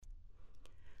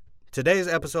Today's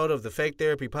episode of the Fake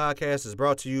Therapy Podcast is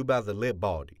brought to you by The Lit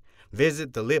Baldy.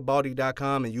 Visit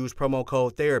thelitbaldy.com and use promo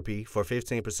code THERAPY for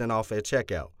 15% off at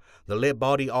checkout. The Lit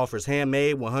Baldy offers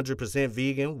handmade, 100%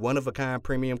 vegan, one-of-a-kind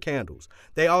premium candles.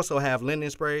 They also have linen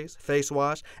sprays, face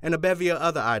wash, and a bevy of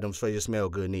other items for your smell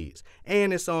good needs.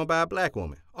 And it's owned by a black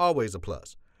woman, always a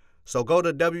plus. So go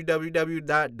to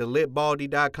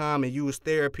www.thelitbaldy.com and use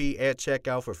therapy at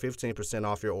checkout for 15%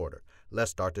 off your order.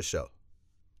 Let's start the show.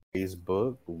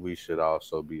 Facebook. We should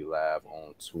also be live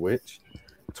on Twitch.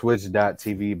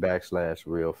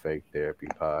 Twitch.tv/Real Fake Therapy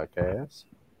Podcast.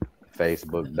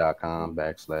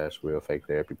 Facebook.com/Real Fake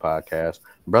Therapy Podcast.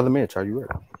 Brother Mitch, are you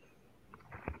ready?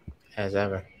 As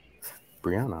ever.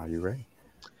 Briana, are you ready?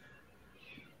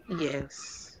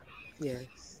 Yes.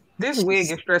 This wig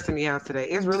is stressing me out today.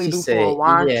 It's really due for a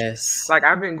wash. Yes. Like,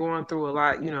 I've been going through a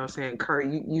lot, you know what I'm saying? Kurt,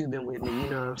 you've been with me, you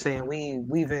know what I'm saying?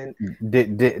 We've been...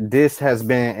 This has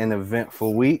been an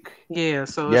eventful week. Yeah,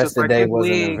 so yesterday was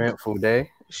an eventful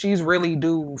day. She's really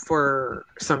due for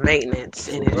some maintenance,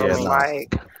 and it's just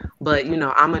like... But, you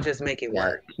know, I'm going to just make it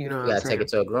work. You know what I'm saying? You got to take it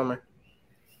to a groomer?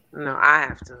 No,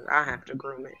 I have to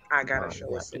groom it. I gotta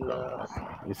show it some love.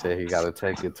 You said he gotta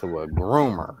take it to a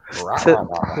groomer.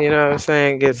 You know what I'm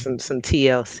saying? Get some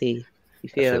TLC. You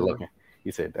feel me?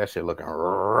 You said that shit looking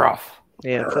rough.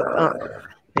 Yeah,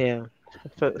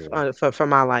 for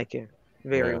my liking,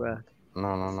 very rough.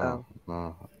 No.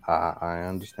 I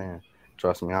understand.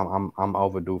 Trust me, I'm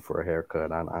overdue for a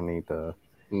haircut. I need to.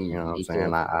 You know what I'm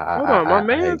saying? Hold on, my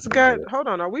man's got. Hold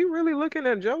on, are we really looking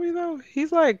at Joey though?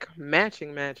 He's like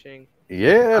matching.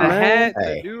 Yeah, the man. Hat,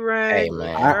 the do-rag. Hey,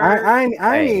 man.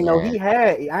 I didn't know he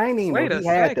had. I didn't even know he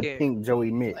had the pink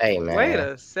Joey Mitch. Hey, man. Wait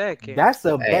a second. That's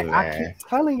a bad. I keep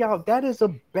telling y'all that is a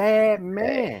bad man.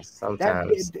 Hey,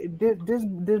 sometimes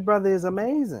this brother is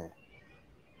amazing.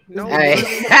 No,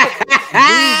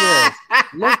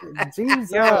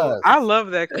 Jesus. Yo, I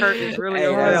love that Curt is really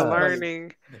over there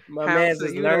learning. My man's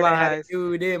is learning how to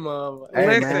do them.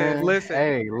 Listen.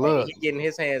 Hey, look. He getting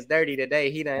his hands dirty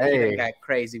today. He done got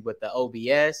crazy with the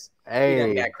OBS. Hey. He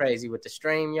done got crazy with the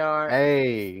StreamYard.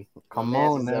 Hey, come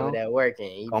on now. Over there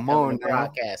working. He come on now.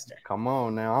 Broadcaster. Come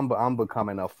on now. I'm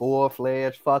becoming a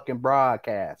full-fledged fucking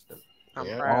broadcaster.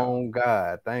 I'm proud. Oh,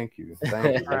 God. Thank you. It's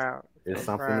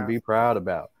something proud to be proud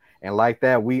about. And like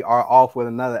that, we are off with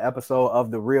another episode of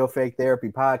the Real Fake Therapy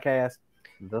Podcast,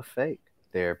 the Fake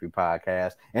Therapy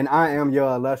Podcast. And I am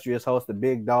your illustrious host, the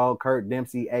big dog, Curt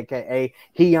Dempsey, a.k.a.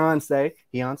 Beyonce.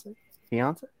 Beyonce?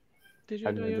 Did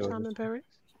you do your time in Paris?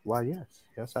 Why, yes.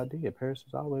 Yes, I did. Paris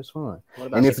was always fun.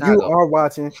 And if you are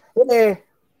watching,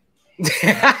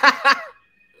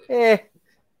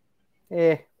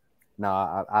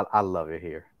 No, I love it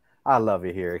here. I love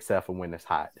it here, except for when it's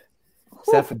hot.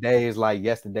 Except for days like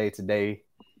yesterday, today,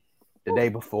 the day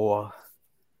before.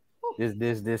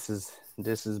 This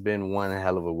has been one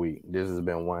hell of a week.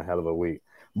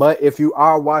 But if you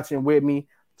are watching with me,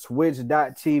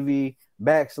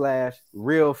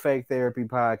 twitch.tv/Real Fake Therapy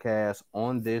Podcast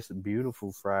on this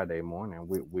beautiful Friday morning.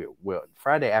 Well,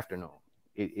 Friday afternoon.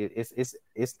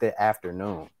 It's the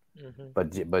afternoon.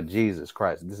 Mm-hmm. But Jesus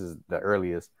Christ, this is the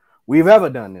earliest we've ever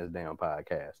done this damn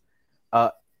podcast.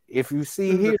 If you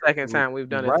see here, the second time we've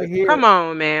done right it. Here. Come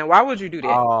on, man. Why would you do that?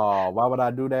 Oh, why would I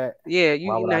do that? Yeah,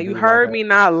 you heard me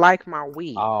not like my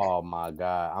weed. Oh my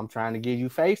God. I'm trying to give you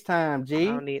FaceTime, G.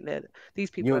 I don't need that.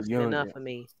 These people have been enough for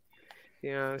me.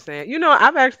 You know what I'm saying? You know,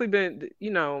 I've actually been,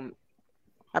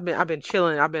 I've been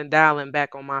chilling. I've been dialing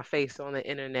back on my face on the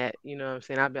internet. You know what I'm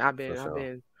saying? I've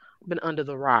been under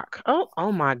the rock.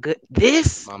 Oh my good.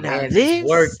 This is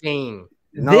working.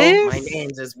 No, my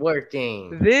man's is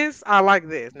working. This I like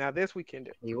this. Now this we can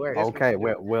do. You work. Okay,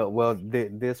 well,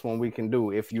 this one we can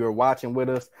do. If you're watching with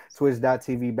us,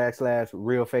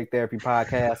 twitch.tv/Real Fake Therapy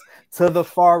Podcast. To the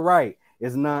far right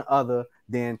is none other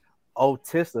than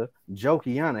Otissa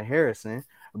Jokiana Harrison.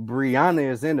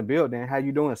 Briana is in the building. How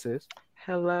you doing, sis?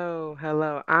 Hello.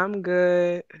 I'm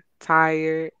good.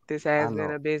 Tired. This has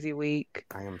been a busy week.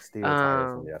 I am still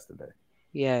tired from yesterday.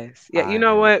 Yes. Yeah. You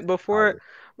know what? Before.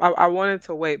 I wanted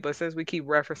to wait, but since we keep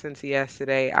referencing to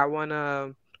yesterday, I want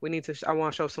to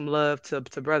show some love to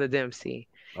Brother Dempsey.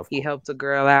 He helped a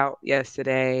girl out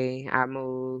yesterday. I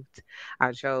moved.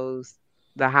 I chose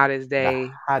the hottest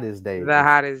day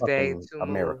to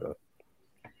America.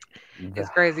 Move.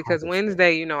 It's crazy because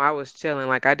Wednesday, I was chilling.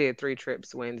 Like I did 3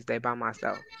 trips Wednesday by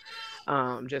myself.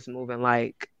 Just moving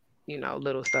like,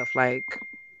 little stuff like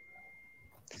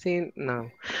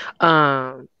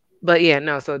but yeah,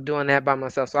 no, so doing that by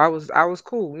myself. So I was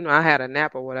cool. I had a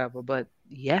nap or whatever. But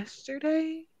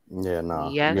yesterday? Yeah, no.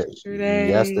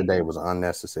 Yesterday was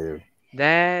unnecessary.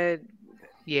 That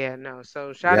Yeah, no.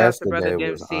 So shout out to Brother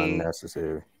Yesterday was Dempsey.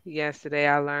 unnecessary. Yesterday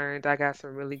I learned I got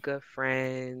some really good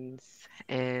friends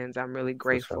and I'm really For sure.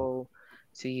 grateful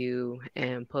to you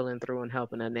and pulling through and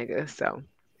helping a nigga. So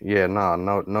Yeah, no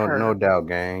her. doubt,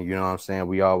 gang. You know what I'm saying?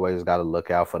 We always got to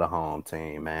look out for the home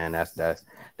team, man.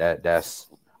 That's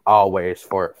always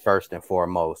for first and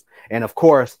foremost. And of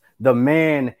course, the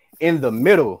man in the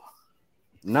middle,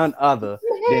 none other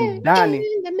than Donnie.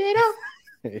 In the middle.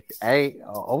 Hey,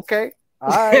 okay, all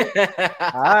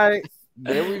right,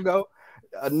 there we go.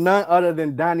 None other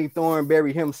than Donnie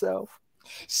Thornberry himself.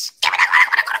 Right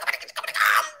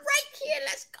here,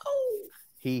 let's go.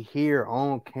 He here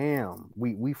on cam.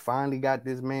 We finally got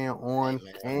this man on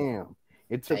cam.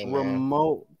 It took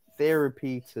remote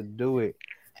therapy to do it.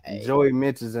 Hey. Joey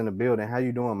Mitch is in the building. How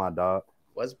you doing, my dog?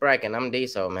 What's breaking? I'm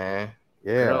Diesel, man.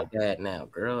 Yeah. Girl dad now.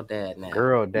 Girl dad.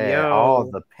 Yo, all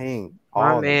the pink.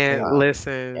 My all man, the pink.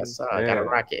 listen. Yes, sir. Gotta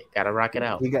rock it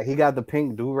out. He got the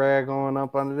pink do-rag going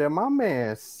up under there. My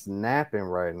man snapping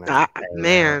right now.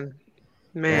 Man.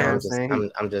 You know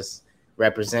I'm just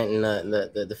representing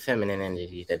the feminine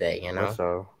energy today, you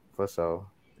know. For so.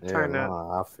 Yeah,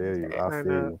 I feel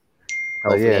you.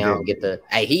 Hopefully I don't get the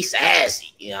he sassy,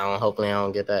 you know. Hopefully I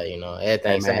don't get that, you know.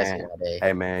 Everything's sassy nowadays.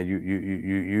 Hey man,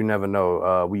 you never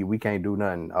know. We can't do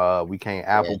nothing. We can't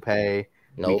Apple Pay.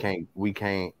 Nope. We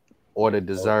can't order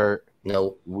dessert.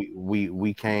 Nope.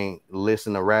 We can't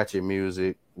listen to ratchet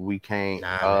music. We can't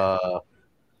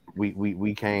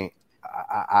we can't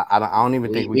I don't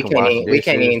even think we can watch this. We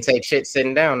can't even take shit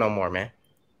sitting down no more, man.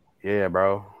 Yeah,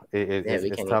 bro.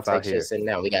 It's tough out here. Sitting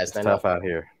down. We gotta stand up. It's tough out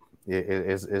here.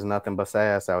 It's nothing but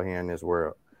sass out here in this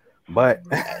world. But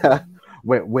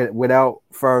without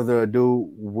further ado,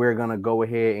 we're gonna go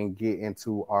ahead and get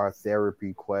into our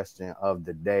therapy question of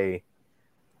the day.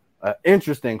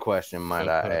 Interesting question, might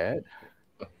I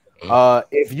add.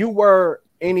 If you were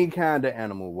any kind of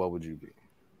animal, what would you be?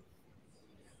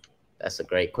 That's a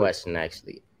great question,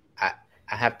 actually. I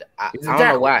have to. I don't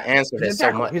know why I answered it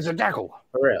so much. He's a jackal.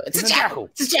 For real, it's a jackal.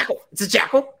 It's a jackal. It's a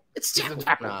jackal. It's a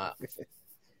jackal. Nah.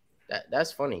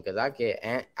 That's funny because I get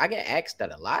asked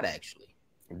that a lot, actually.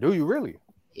 Do you really?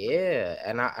 Yeah,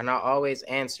 and I always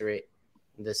answer it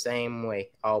the same way,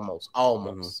 almost.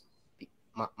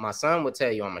 Mm-hmm. My son would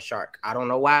tell you I'm a shark. I don't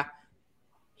know why.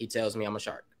 He tells me I'm a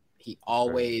shark.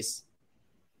 He's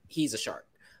a shark.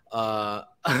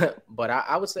 But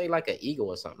I would say like an eagle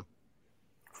or something.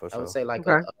 For sure. I would say like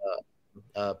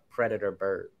a predator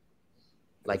bird,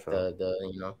 like the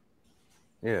you know.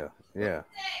 Yeah.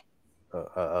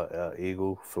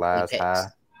 Eagle flies Apex. High.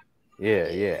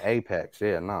 Yeah. Apex.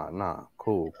 Yeah, nah.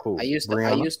 Cool. I used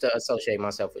to associate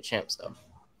myself with chimps though.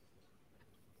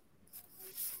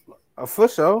 For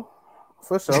sure.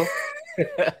 For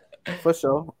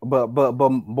sure. But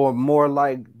more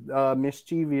like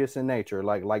mischievous in nature,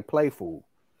 like playful.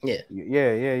 Yeah.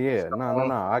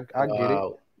 No. I get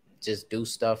it. Just do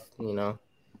stuff, you know.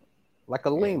 Like a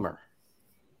lemur.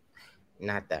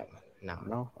 Not that one.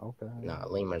 No. Okay. No,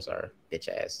 lemurs are bitch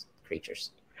ass creatures.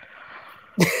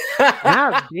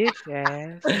 Not bitch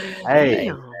ass.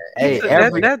 Hey,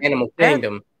 every animal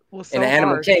kingdom. In the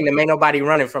animal kingdom, ain't nobody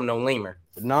running from no lemur.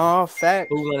 No, fact.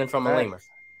 Who's running from a lemur?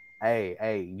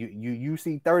 Hey, you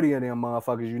see 30 of them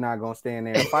motherfuckers, you're not gonna stand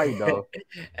there and fight though.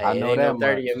 I know that.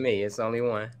 30 of me, it's only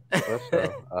one. For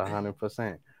sure,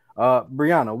 100%.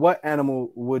 Briana, what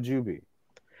animal would you be?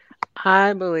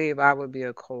 I believe I would be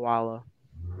a koala.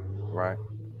 Right.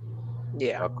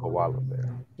 Yeah. A koala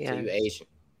bear. Yeah. So you Asian.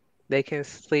 They can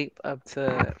sleep up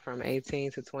to from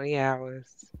 18 to 20 hours.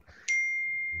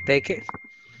 They can.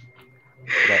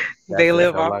 They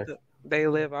live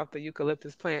off the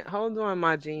eucalyptus plant. Hold on,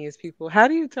 my genius people. How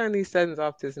do you turn these settings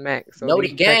off this Mac so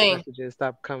these text messages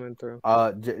stop coming through?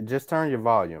 Just turn your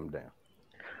volume down.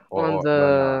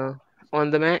 On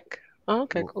the Mac. Oh,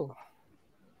 okay, cool.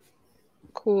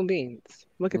 Cool beans.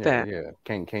 Look at that. Yeah.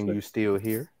 Can you still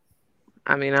hear?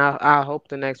 I mean, I'll hope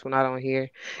the next one I don't hear.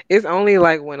 It's only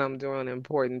like when I'm doing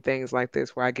important things like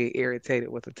this where I get irritated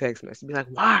with a text message. Be like,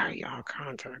 why are y'all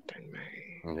contacting me?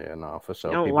 Yeah, no, for sure.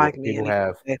 You don't like me.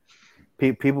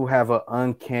 People have an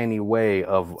uncanny way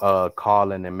of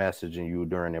calling and messaging you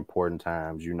during important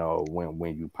times. You know,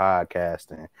 when you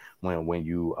podcasting, when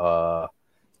you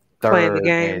playing the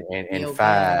game and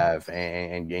 5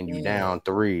 and you down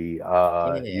 3.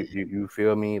 You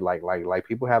feel me? Like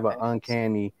people have an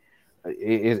uncanny.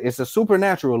 It's a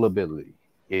supernatural ability,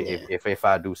 if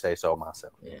I do say so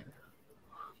myself. Yeah.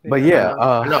 But yeah,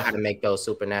 I know how to make those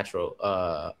supernatural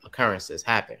occurrences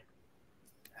happen.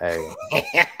 Hey,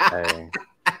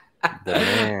 the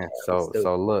man. So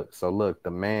look, the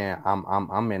man.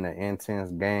 I'm in an intense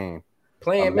game.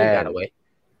 Playing me, by the way.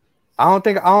 I don't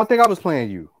think I was playing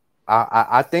you.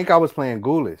 I think I was playing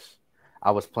Ghoulish.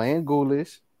 I was playing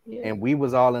Ghoulish, and we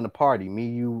was all in the party, me,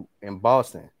 you, and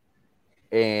Boston.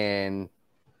 And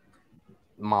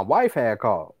my wife had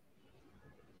called.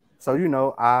 So, you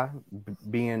know, I,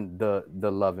 being the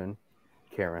loving,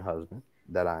 caring husband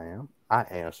that I am, I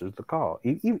answered the call.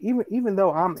 Even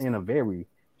though I'm in a very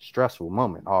stressful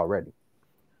moment already.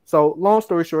 So, long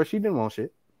story short, she didn't want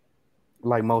shit.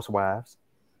 Like most wives.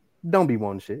 Don't be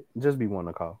wanting shit. Just be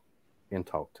wanting to call and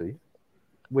talk to you.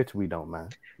 Which we don't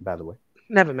mind, by the way.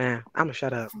 Never mind. I'm gonna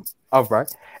shut up. All right.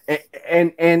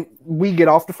 And we get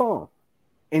off the phone.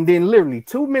 And then literally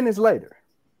 2 minutes later,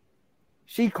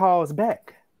 she calls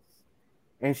back.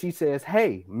 And she says,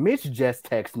 "Hey, Mitch just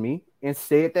texted me and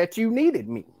said that you needed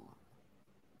me."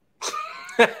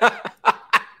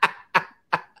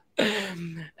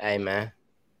 Hey, man.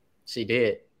 She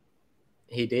did.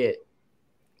 He did.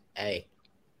 Hey.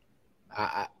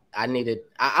 I needed.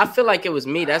 I feel like it was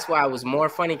me. That's why it was more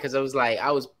funny because I was like, I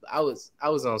was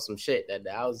on some shit that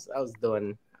I was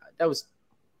doing. That was.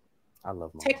 I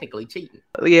love my technically cheating.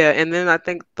 Yeah, and then I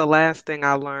think the last thing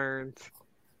I learned,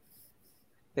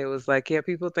 it was like, yeah,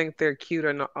 people think they're cute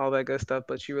and all that good stuff,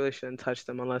 but you really shouldn't touch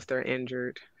them unless they're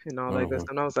injured and all that good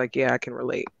stuff. And I was like, yeah, I can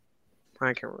relate.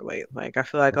 Like I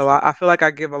feel like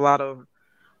I give a lot of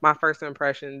my first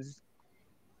impressions.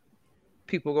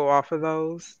 People go off of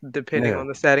those depending on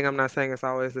the setting. I'm not saying it's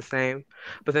always the same,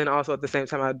 but then also at the same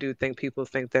time, I do think people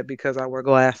think that because I wear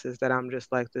glasses that I'm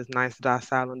just like this nice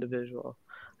docile individual.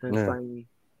 And it's like,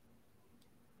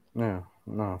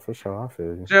 no, for sure, I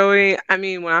feel you. Joey, I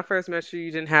mean, when I first met you,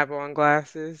 you didn't have on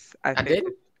glasses. I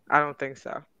didn't. I don't think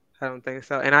so.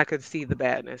 And I could see the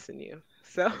badness in you.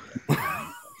 So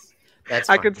that's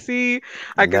I could see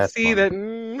that.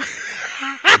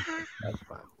 That's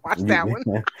fine. Watch that one.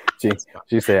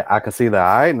 She said, "I can see the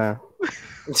eye now."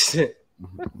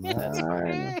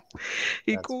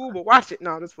 He cool, but watch it.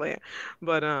 No, I'm just playing.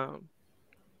 But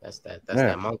that's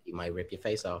that monkey might rip your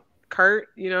face off. Curt,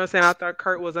 you know what I'm saying? I thought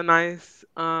Curt was a nice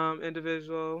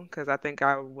individual because I think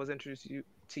I was introduced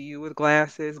to you with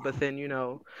glasses, but then, you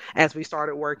know, as we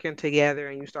started working together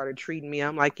and you started treating me,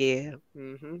 I'm like, yeah,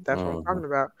 that's what I'm talking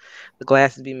about. The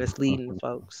glasses be misleading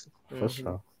folks. For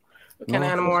sure. What kind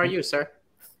of animal are you, sir?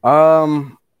 I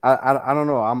don't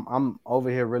know. I'm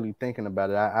over here really thinking about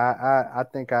it. I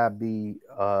think I'd be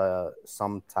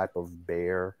some type of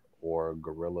bear or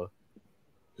gorilla.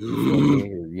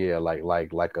 Yeah,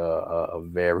 like a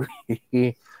very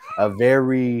a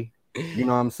very, you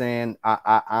know what I'm saying?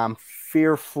 I'm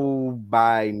fearful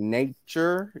by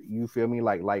nature. You feel me?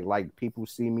 Like people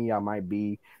see me, I might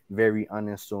be very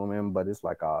unassuming, but it's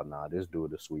like, oh nah, this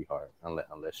dude is a sweetheart.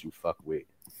 Unless you fuck with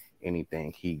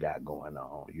anything he got going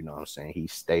on. You know what I'm saying? He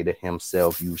stay to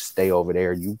himself. You stay over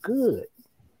there. You good.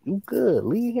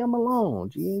 Leave him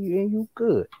alone. You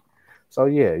good. So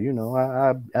yeah, you know,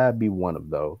 I'd be one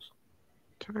of those.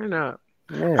 Turn up.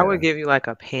 Yeah. I would give you like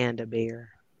a panda bear.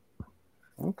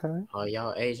 Okay. Oh,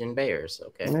 y'all Asian bears.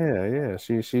 Okay. Yeah.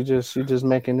 She just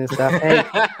making this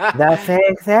the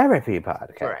fake therapy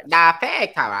podcast. Right. The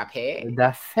fake therapy.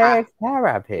 The fake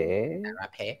therapy.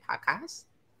 Therapy podcast.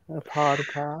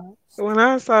 Podcast. When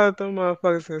I saw them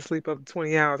motherfuckers can sleep up to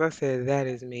 20 hours, I said, that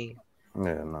is me.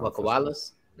 Yeah, no. What,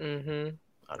 koalas? Mm-hmm.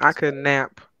 I could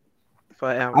nap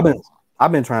forever.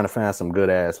 I've been trying to find some good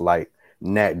ass like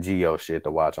Nat Geo shit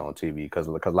to watch on TV because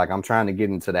like I'm trying to get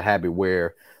into the habit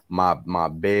where my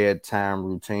bedtime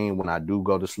routine when I do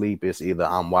go to sleep, it's either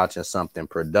I'm watching something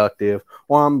productive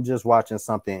or I'm just watching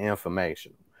something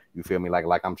informational. You feel me?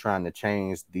 Like I'm trying to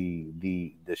change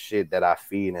the shit that I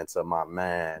feed into my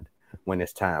mind when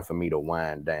it's time for me to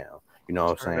wind down. You know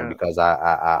what I'm saying? Because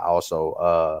I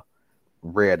also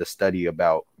read a study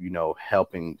about, you know,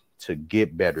 helping to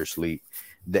get better sleep.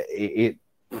 That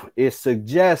it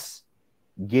suggests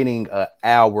getting an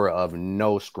hour of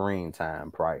no screen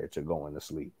time prior to going to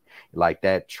sleep. Like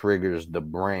that triggers the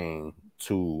brain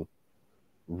to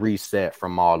reset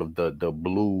from all of the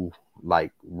blue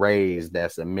like rays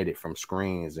that's emitted from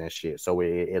screens and shit. So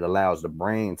it allows the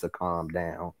brain to calm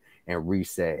down and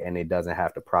reset, and it doesn't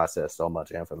have to process so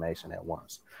much information at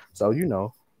once. So, you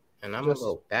know. And I'm a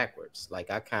little backwards.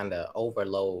 Like I kind of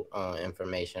overload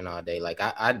information all day. Like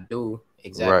I do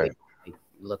exactly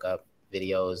look up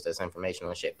videos that's informational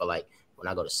and shit. But like when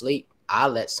I go to sleep, I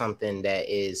let something that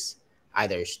is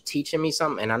either teaching me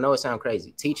something, and I know it sounds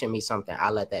crazy, teaching me something,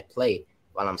 I let that play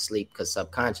while I'm asleep because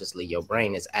subconsciously your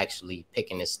brain is actually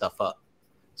picking this stuff up.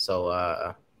 So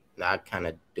I kind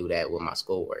of do that with my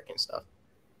schoolwork and stuff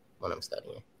when I'm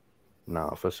studying.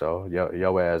 No, for sure.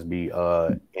 Your ass be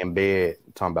in bed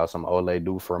talking about some Ole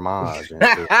du fromage and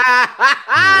shit.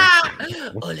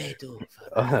 Ole tu.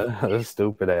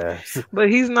 Stupid ass. But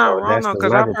he's not wrong That's though, the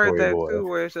because I've heard laboratory that boy. too,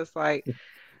 where it's just like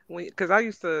because I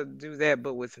used to do that,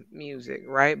 but with music,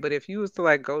 right? But if you was to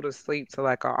like go to sleep to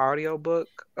like an audio book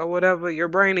or whatever, your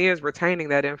brain is retaining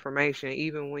that information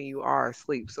even when you are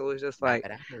asleep. So it's just like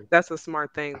that's a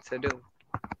smart thing to do.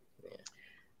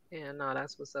 Yeah, no,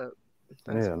 that's what's up.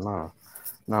 That's Yeah, what's up.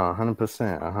 no,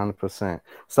 100%, 100%.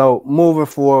 So moving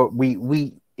forward,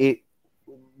 we it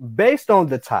based on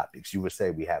the topics, you would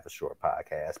say we have a short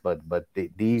podcast, but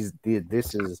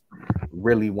this is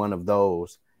really one of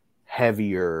those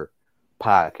heavier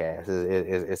podcasts.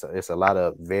 It's a lot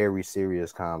of very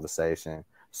serious conversation.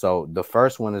 So the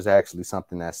first one is actually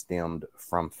something that stemmed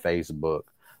from Facebook.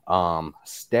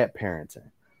 Step parenting.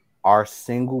 Are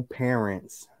single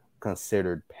parents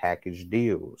considered package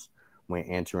deals when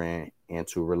entering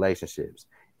into relationships?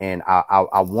 And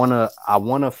I wanna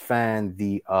find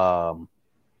the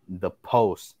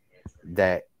post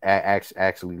that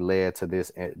actually led to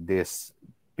this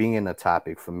being a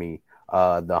topic for me.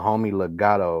 The homie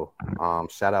Legato,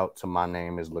 shout out to My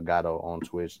Name is Legato on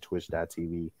Twitch,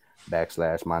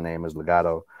 twitch.tv/My Name is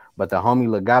Legato. But the homie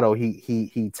Legato,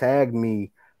 he tagged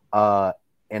me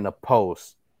in a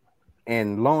post.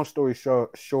 And long story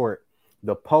short,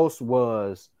 the post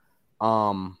was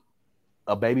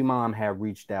a baby mom had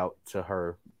reached out to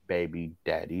her baby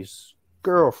daddy's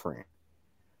girlfriend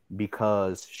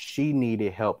because she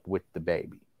needed help with the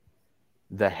baby.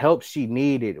 The help she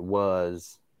needed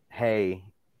was, hey,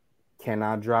 can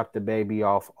I drop the baby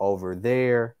off over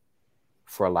there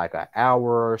for like an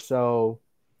hour or so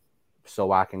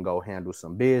I can go handle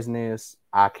some business?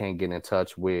 I can't get in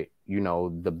touch with,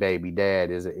 the baby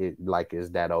dad. Is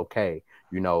that okay?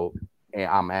 And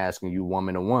I'm asking you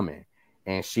woman to woman.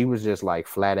 And she was just like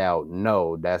flat out,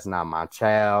 no, that's not my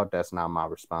child. That's not my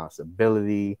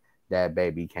responsibility. That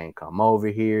baby can't come over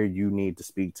here. You need to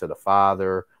speak to the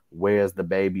father. Where's the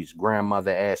baby's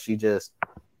grandmother at? She just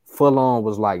full on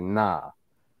was like, nah.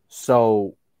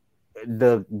 So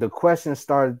the question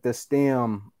started to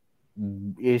stem,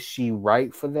 is she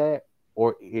right for that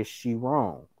or is she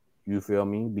wrong? You feel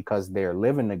me? Because they're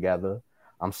living together.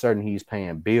 I'm certain he's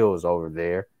paying bills over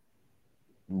there.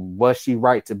 Was she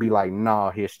right to be like,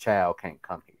 nah, his child can't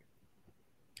come here?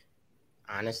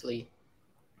 Honestly,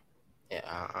 yeah,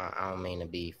 I don't mean to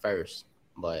be first,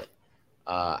 but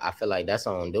I feel like that's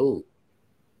on dude.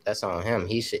 That's on him.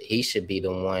 He should be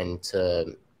the one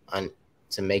to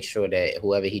make sure that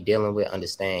whoever he dealing with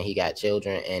understand he got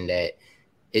children and that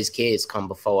his kids come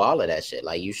before all of that shit.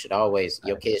 Like you should always,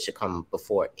 your kids should come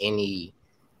before any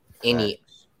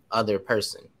other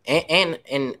person. And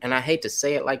I hate to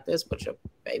say it like this, but your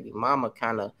baby mama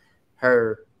kind of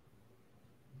her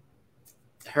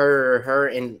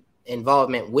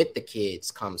involvement with the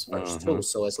kids comes 1st too.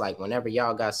 So it's like whenever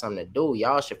y'all got something to do,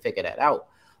 y'all should figure that out.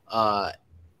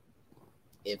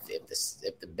 If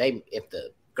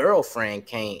the girlfriend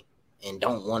can't and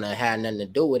don't want to have nothing to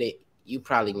do with it, you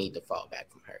probably need to fall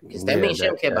back from her because that means she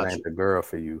don't care about ain't you. The girl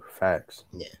for you. Facts.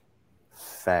 Yeah.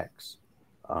 Facts.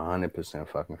 100%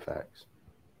 fucking facts.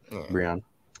 Yeah. Briana.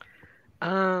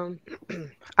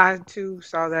 I too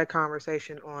saw that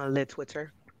conversation on Lit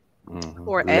Twitter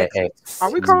or X.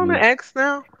 Are we calling it X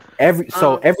now?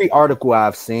 Every article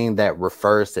I've seen that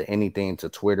refers to anything to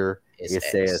Twitter, it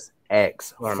says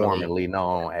X, formerly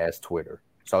known as Twitter.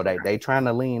 So they trying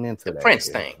to lean into the that Prince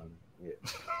shit. Thing. Yeah.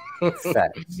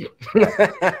 Facts.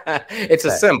 It's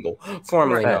a symbol,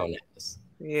 formerly known as.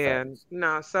 Yeah,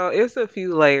 no. So it's a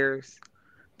few layers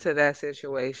to that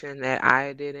situation that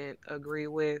I didn't agree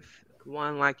with.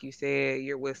 One, like you said,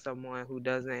 you're with someone who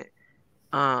doesn't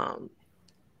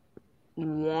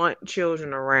want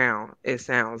children around, it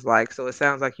sounds like. So it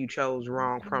sounds like you chose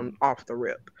wrong from off the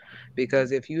rip.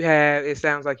 Because it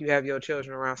sounds like you have your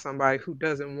children around somebody who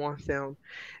doesn't want them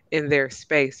in their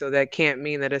space. So that can't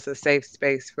mean that it's a safe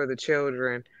space for the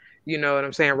children. You know what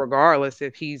I'm saying? Regardless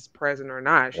if he's present or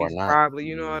not, she's probably,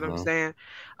 you know what I'm saying?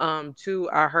 Two,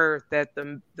 I heard that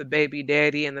the baby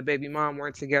daddy and the baby mom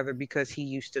weren't together because he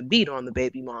used to beat on the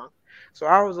baby mom. So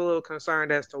I was a little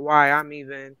concerned as to why I'm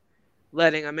even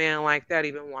letting a man like that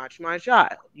even watch my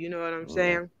child. You know what I'm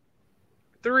saying?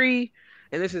 Three,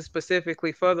 and this is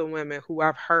specifically for the women who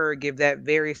I've heard give that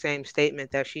very same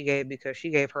statement that she gave because she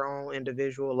gave her own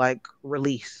individual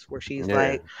release where she's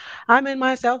like, I'm in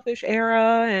my selfish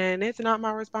era and it's not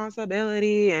my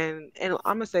responsibility. And I'm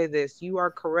gonna say this, you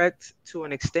are correct to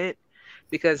an extent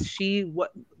because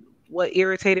what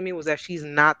irritated me was that she's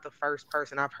not the first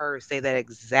person I've heard say that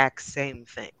exact same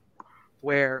thing.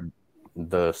 Where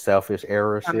the selfish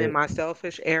era I'm in shit. my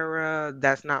selfish era.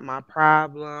 That's not my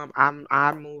problem.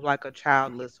 I move like a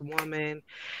childless woman,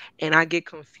 and I get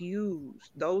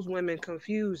confused. Those women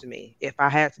confuse me, if I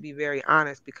had to be very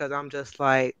honest, because I'm just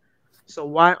like, so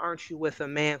why aren't you with a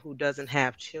man who doesn't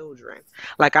have children?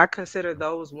 Like, I consider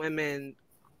those women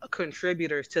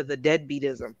contributors to the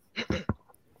deadbeatism,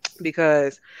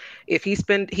 because if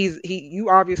you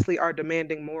obviously are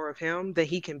demanding more of him than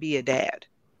he can be a dad,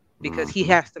 because he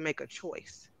Mm-hmm. has to make a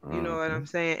choice. You know what Mm-hmm. I'm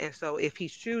saying? And so if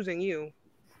he's choosing you,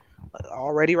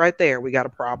 already right there, we got a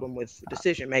problem with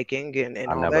decision making and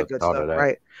I all never that good thought stuff, of that.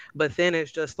 right? But then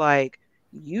it's just like,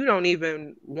 you don't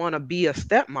even want to be a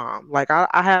stepmom. Like, I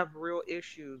have real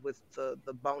issues with the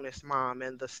bonus mom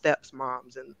and the steps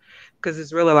moms, and because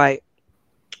it's really like,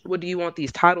 what do you want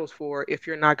these titles for if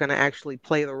you're not going to actually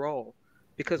play the role?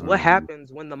 Because what Mm-hmm.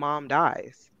 happens when the mom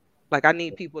dies? Like, I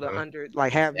need people to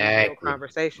Mhm. have these real Exactly.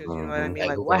 conversations. You know what I Mm-hmm. mean? Like,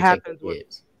 Like, who gonna take the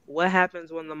kids? what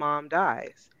happens when the mom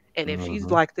dies? And if she's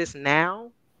Mm-hmm. like this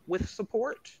now, with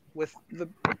support, with the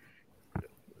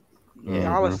Yeah.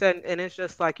 all of a Mm-hmm. sudden, and it's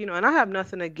just like, and I have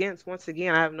nothing against, once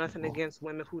again, I have nothing against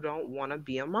women who don't want to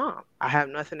be a mom. I have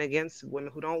nothing against women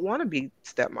who don't want to be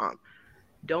stepmom.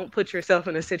 Don't put yourself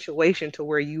in a situation to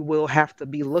where you will have to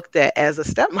be looked at as a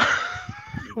stepmom,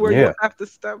 where you'll Yeah. have to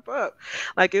step up.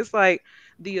 Like, it's like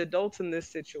the adults in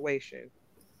this situation,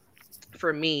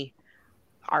 for me,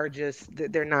 are just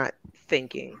they're not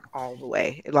thinking all the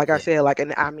way. Like I Yeah. said, like,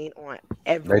 and I mean on They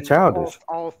every childish.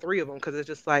 all three of them, because it's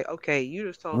just like, okay, you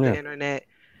just told the Yeah. internet.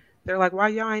 They're like, why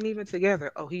y'all ain't even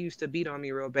together? Oh, he used to beat on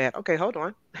me real bad. Okay, hold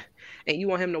on. And you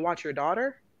want him to watch your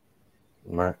daughter?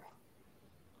 Right.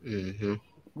 Mm-hmm.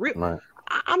 Real? Right.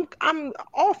 I'm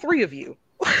all three of you.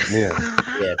 Yeah.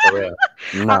 Yeah, for real.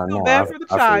 I No, feel no, bad for the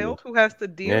I feel you. child who has to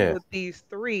deal Yeah. with these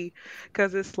three,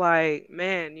 because it's like,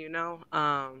 man,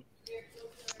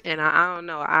 and I don't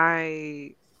know,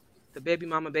 the baby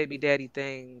mama, baby daddy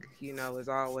thing, has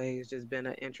always just been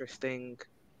an interesting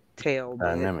tale,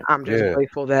 but Dynamic. I'm just Yeah.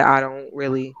 grateful that I don't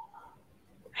really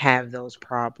have those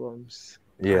problems.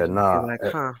 I Yeah. just be Nah. like,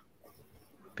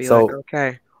 be like, So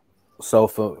okay. so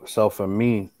for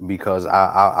me, because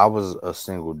I was a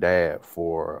single dad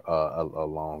for a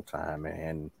long time,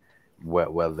 and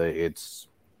whether it's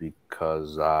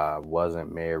because I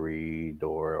wasn't married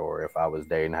or if I was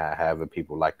dating, however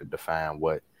people like to define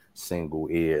what single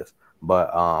is.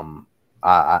 But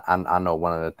I know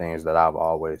one of the things that I've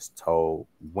always told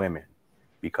women,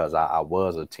 because I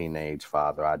was a teenage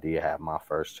father. I did have my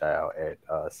first child at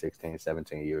 16,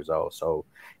 17 years old. So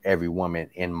every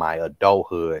woman in my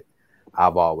adulthood,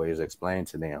 I've always explained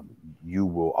to them, you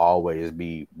will always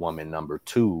be woman number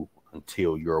two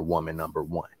until you're woman number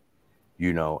one.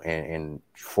 And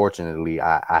fortunately,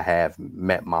 I have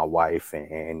met my wife,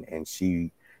 and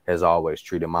she has always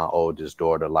treated my oldest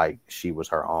daughter like she was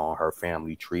her own. Her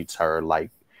family treats her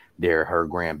like they're her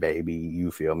grandbaby.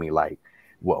 You feel me? Like,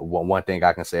 one thing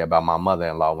I can say about my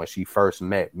mother-in-law, when she first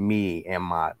met me and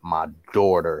my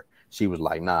daughter, she was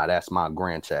like, nah, that's my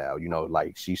grandchild.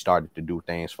 Like, she started to do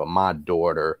things for my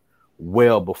daughter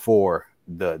well before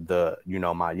the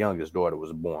my youngest daughter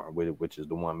was born, which is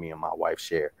the one me and my wife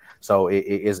share. So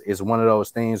it's one of those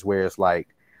things where it's like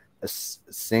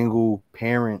single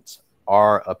parents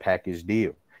are a package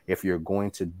deal. If you're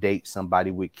going to date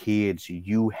somebody with kids,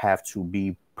 you have to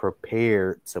be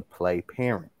prepared to play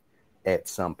parent at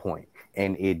some point.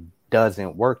 And it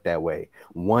doesn't work that way.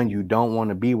 One, you don't want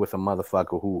to be with a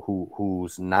motherfucker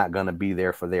who's not gonna be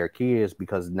there for their kids,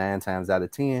 because 9 times out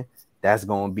of 10, that's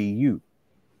gonna be you.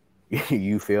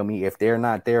 You feel me? If they're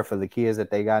not there for the kids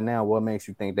that they got now, what makes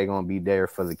you think they're gonna be there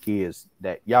for the kids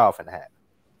that y'all finna have?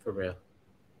 For real.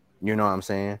 You know what I'm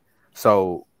saying?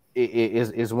 So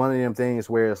it's one of them things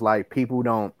where it's like, people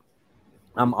don't.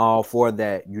 I'm all for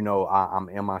that. I'm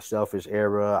in my selfish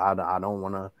era. I don't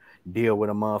want to deal with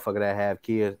a motherfucker that have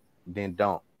kids. Then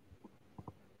don't.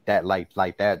 That like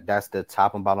that. That's the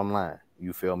top and bottom line.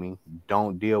 You feel me?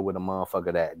 Don't deal with a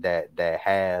motherfucker that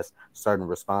has certain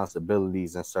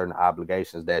responsibilities and certain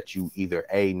obligations that you either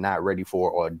not ready for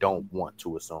or don't want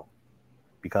to assume.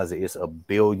 Because it's a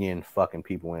billion fucking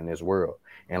people in this world,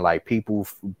 and like people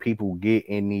get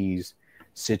in these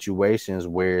situations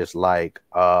where it's like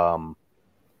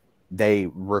they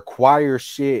require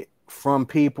shit from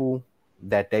people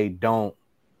that they don't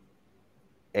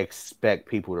expect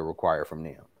people to require from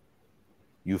them.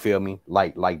 You feel me?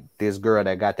 Like this girl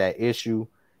that got that issue,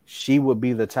 she would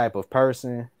be the type of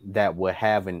person that would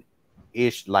have an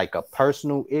issue, like a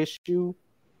personal issue,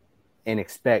 and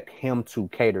expect him to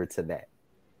cater to that.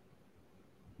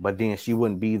 But then she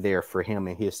wouldn't be there for him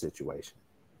in his situation.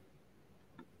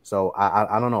 So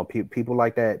I don't know. People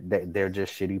like that, they're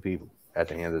just shitty people at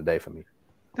the end of the day for me.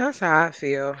 That's how I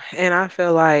feel. And I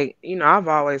feel like, I've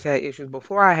always had issues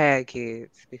before I had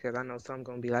kids because I know some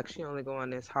gonna be like, she only going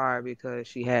this hard because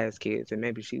she has kids and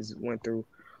maybe she's went through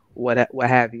what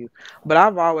have you. But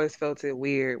I've always felt it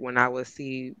weird when I would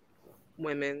see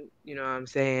women, you know what I'm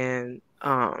saying,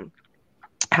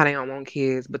 how they don't want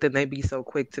kids, but then they be so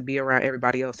quick to be around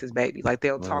everybody else's baby. Like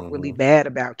they'll talk really bad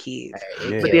about kids,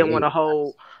 but then want to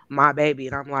hold my baby,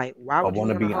 and I'm like, why I would you want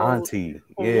to want to be hold auntie.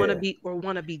 or Yeah.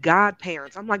 want to be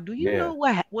godparents? I'm like, do you know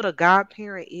what a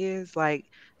godparent is? Like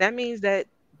that means that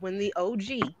when the OG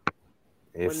If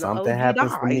when the something OG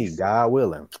happens to me, dies, God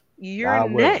willing, you're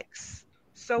God willing, next.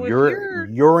 So if you're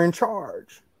you're in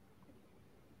charge.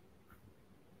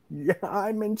 Yeah,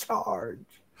 I'm in charge.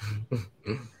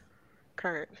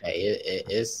 Curt. Hey,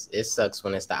 it sucks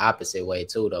when it's the opposite way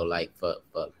too, though. Like for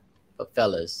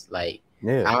fellas, like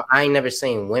I ain't never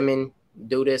seen women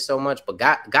do this so much, but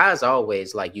guys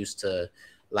always like used to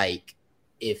like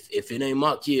if it ain't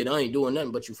my kid, I ain't doing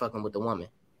nothing but you fucking with the woman.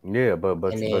 Yeah, but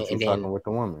and you fucking with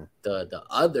the woman. The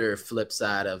other flip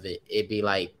side of it'd be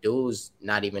like dudes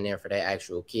not even there for their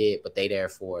actual kid, but they there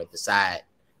for the side.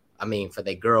 I mean, for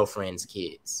their girlfriend's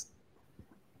kids.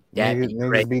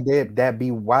 Niggas be dead. That be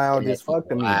wild as fuck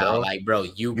to me, bro. Like, bro,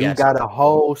 you got a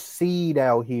whole seed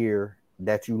out here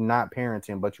that you not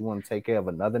parenting, but you want to take care of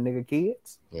another nigga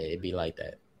kids. Yeah, it'd be like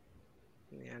that.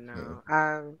 Yeah,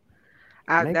 no,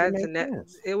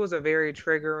 it was a very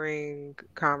triggering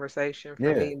conversation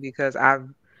for me because I've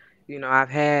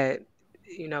had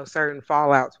certain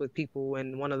fallouts with people,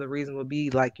 and one of the reasons would be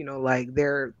like like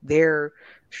their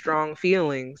strong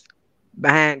feelings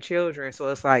behind children. So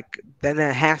it's like then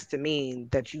that has to mean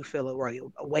that you feel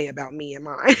a way about me and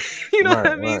mine. You know what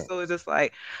I mean? So it's just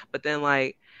like, but then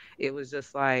like it was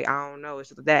just like I don't know. It's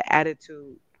just that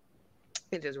attitude.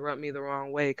 It just rubbed me the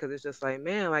wrong way because it's just like,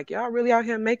 man, like y'all really out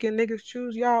here making niggas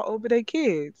choose y'all over their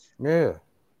kids. Yeah.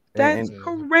 That's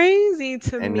crazy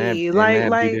to me.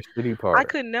 I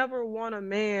could never want a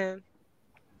man.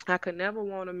 I could never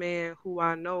want a man who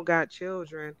I know got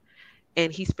children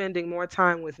and he's spending more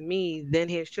time with me than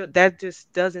his children. That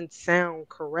just doesn't sound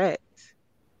correct.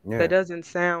 Yeah. That doesn't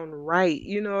sound right.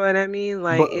 You know what I mean?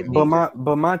 Like,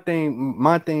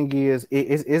 my thing is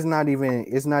it's not even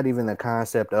the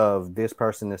concept of this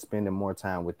person is spending more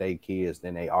time with their kids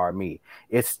than they are me.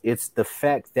 It's the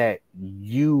fact that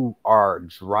you are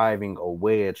driving a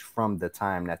wedge from the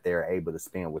time that they're able to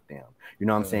spend with them. You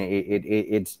know what I'm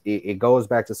saying? It goes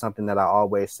back to something that I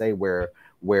always say where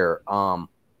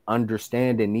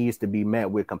understanding needs to be met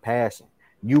with compassion.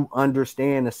 You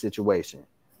understand the situation.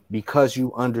 Because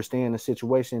you understand the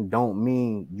situation don't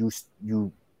mean you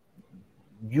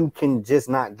can just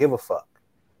not give a fuck.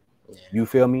 Yeah. You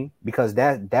feel me? Because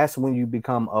that's when you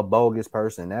become a bogus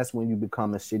person. That's when you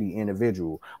become a shitty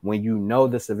individual. When you know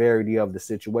the severity of the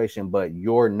situation, but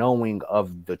your knowing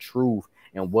of the truth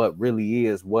and what really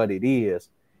is what it is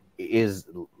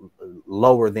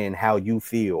lower than how you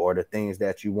feel or the things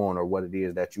that you want or what it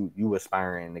is that you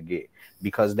aspiring to get.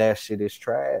 Because that shit is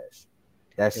trash.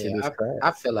 That shit is trash.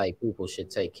 I feel like people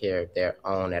should take care of their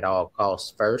own at all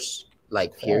costs first,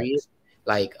 like period. Facts.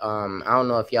 Like I don't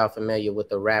know if y'all familiar with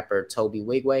the rapper Toby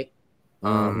Wigway.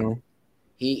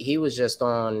 He was just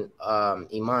on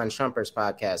Iman Shumpert's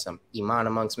podcast, Iman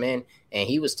Amongst Men, and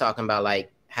he was talking about like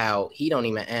how he don't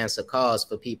even answer calls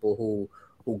for people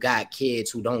who got kids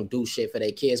who don't do shit for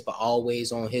their kids, but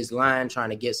always on his line trying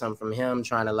to get something from him,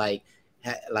 trying to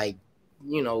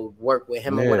work with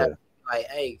him or whatever. Like,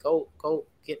 hey, go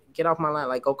get off my line.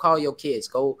 Like, go call your kids.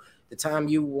 Go the time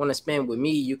you want to spend with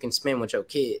me, you can spend with your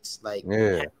kids. Like,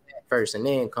 first, and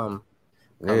then come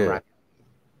right.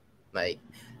 Like,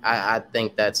 I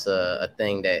think that's a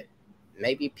thing that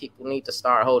maybe people need to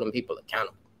start holding people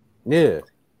accountable. Yeah.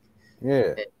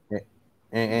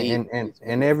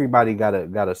 And everybody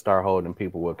gotta start holding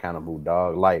people accountable,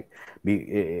 dog. Like,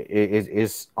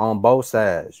 it's on both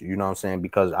sides. You know what I'm saying?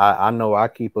 Because I know I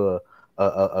keep a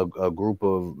group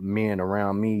of men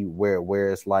around me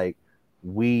where it's like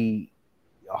we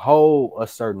hold a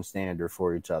certain standard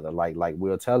for each other. Like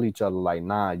we'll tell each other like,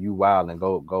 nah, you wild and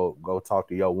go talk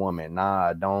to your woman.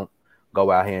 Nah, don't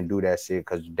go out here and do that shit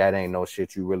because that ain't no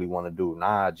shit you really want to do.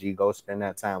 Nah, G, go spend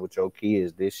that time with your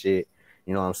kids. This shit,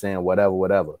 you know what I'm saying?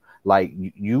 Whatever. Like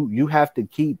you have to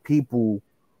keep people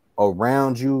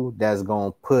around you that's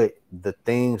gonna put the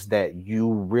things that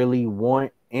you really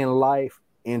want in life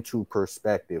into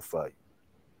perspective for you.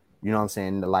 You know what I'm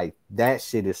saying? Like that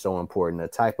shit is so important. The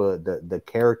type of the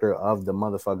character of the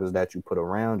motherfuckers that you put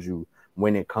around you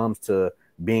when it comes to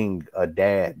being a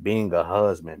dad, being a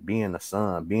husband, being a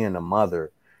son, being a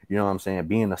mother, You know what I'm saying?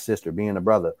 Being a sister, being a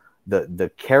brother. The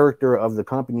character of the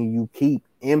company you keep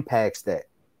impacts that.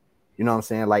 You know what I'm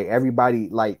saying? Like everybody,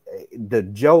 like the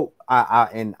joke.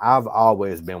 I've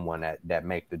always been one that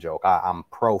make the joke. I'm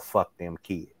pro fuck them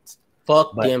kids.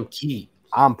 Fuck them kids.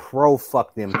 I'm pro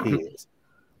fuck them kids.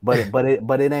 But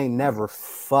it ain't never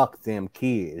fuck them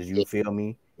kids. You feel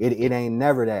me? It ain't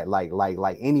never that.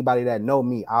 Like anybody that know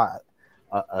me,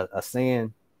 a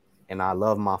saying, and I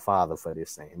love my father for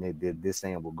this saying. This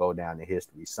saying will go down in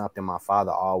history. Something my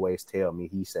father always tell me.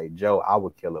 He say, Joe, I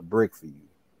would kill a brick for you.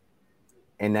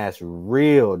 And that's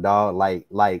real, dog.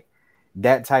 Like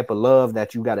that type of love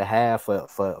that you gotta have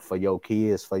for your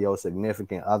kids, for your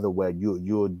significant other, where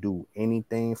you'll do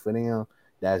anything for them.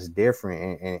 That's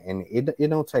different, and it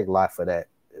don't take a lot for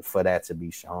that to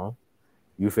be shown.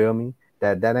 You feel me?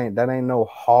 That ain't no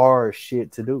hard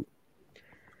shit to do.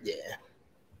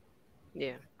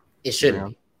 Yeah. It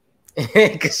shouldn't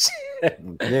be.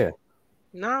 Yeah.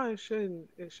 No, it shouldn't.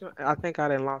 It should. I think I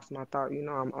done lost my thought. You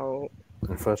know, I'm old.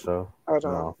 For sure. Hold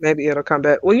on. Maybe it'll come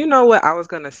back. Well, you know what I was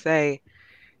gonna say.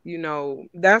 You know,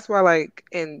 that's why, like,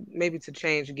 and maybe to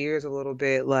change gears a little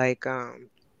bit, like,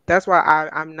 that's why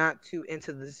I'm not too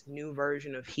into this new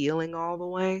version of healing all the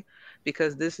way,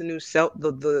 because this new self,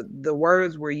 the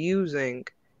words we're using,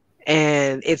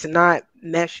 and it's not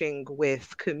meshing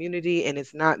with community, and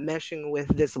it's not meshing with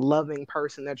this loving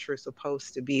person that you're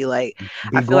supposed to be. Like,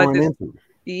 I feel like this,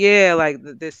 yeah, like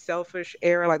this selfish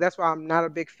era. Like, that's why I'm not a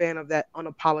big fan of that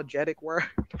unapologetic word.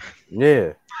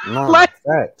 Yeah, no, like,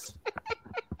 facts.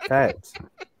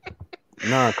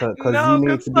 No, because you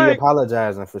need to be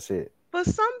apologizing for shit. But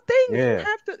some things you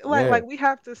have to like we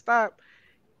have to stop.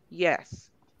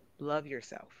 Yes, love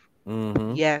yourself.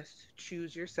 Mm-hmm. Yes,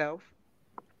 choose yourself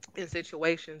in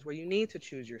situations where you need to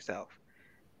choose yourself.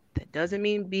 That doesn't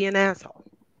mean be an asshole.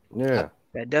 Yeah.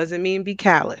 That doesn't mean be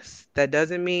callous. That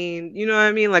doesn't mean, you know what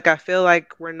I mean? Like, I feel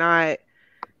like we're not,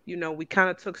 you know, we kind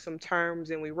of took some terms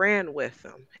and we ran with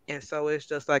them. And so it's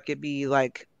just like it'd be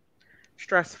like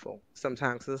stressful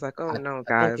sometimes. It's like, oh no,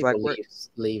 guys, like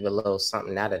leave a little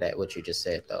something out of that, what you just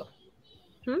said though.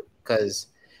 Because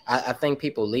I think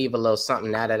people leave a little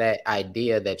something out of that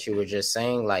idea that you were just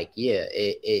saying. Like, yeah,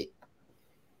 it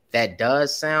that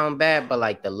does sound bad, but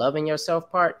like the loving yourself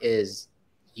part is,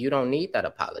 you don't need that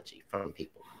apology from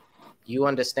people. You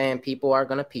understand people are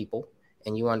gonna people,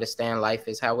 and you understand life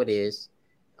is how it is,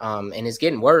 and it's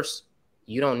getting worse.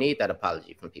 You don't need that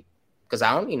apology from people. Because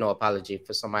I don't need no apology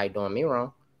for somebody doing me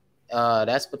wrong.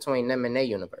 That's between them and their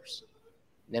universe,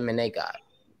 them and their God,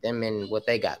 them and what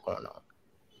they got going on.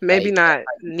 Maybe like, not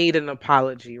need an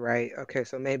apology, right? Okay,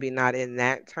 so maybe not in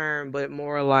that term, but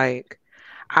more like,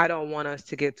 I don't want us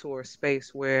to get to a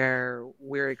space where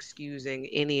we're excusing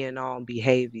any and all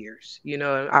behaviors. You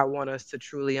know, I want us to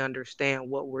truly understand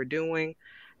what we're doing,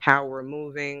 how we're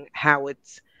moving, how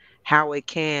it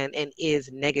can and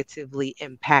is negatively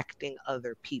impacting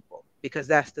other people. Because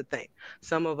that's the thing.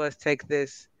 Some of us take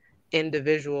this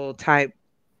individual type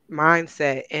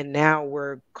mindset and now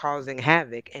we're causing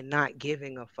havoc and not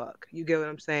giving a fuck. You get what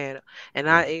I'm saying? And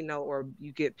or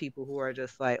you get people who are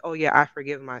just like, oh yeah, I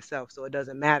forgive myself, so it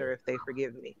doesn't matter if they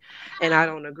forgive me. And I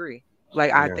don't agree.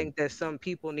 Like, I think that some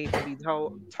people need to be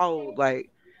told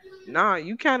like, nah,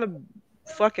 you kind of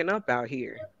fucking up out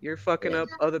here. You're fucking up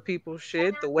other people's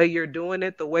shit. The way you're doing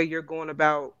it, the way you're going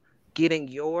about getting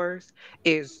yours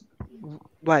is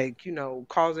like, you know,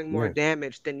 causing more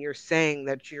damage than you're saying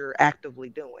that you're actively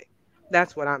doing.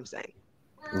 That's what I'm saying.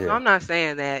 So I'm not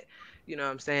saying that, you know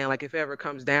what I'm saying, like, if it ever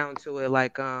comes down to it,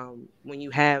 like, when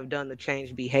you have done the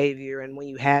change behavior and when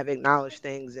you have acknowledged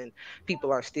things and people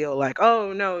are still like,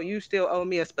 oh no, you still owe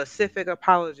me a specific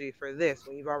apology for this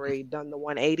when you've already done the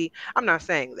 180. I'm not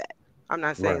saying that. I'm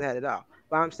not saying that at all.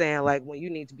 But I'm saying, like, when you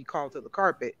need to be called to the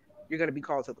carpet, you're going to be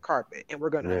called to the carpet, and we're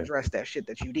going to address that shit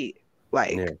that you did.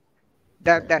 Like,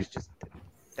 that's just,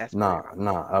 that's 100%.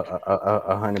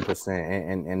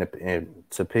 And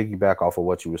to piggyback off of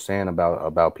what you were saying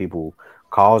about people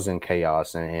causing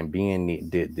chaos and being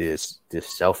this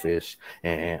selfish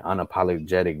and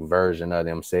unapologetic version of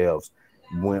themselves,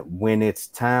 when it's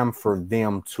time for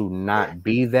them to not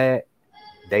be that,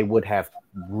 they would have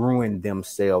ruined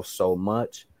themselves so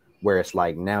much where it's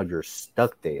like, now you're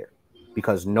stuck there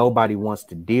because nobody wants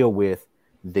to deal with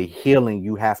the healing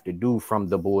you have to do from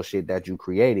the bullshit that you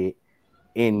created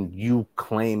in you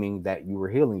claiming that you were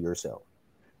healing yourself.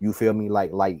 You feel me?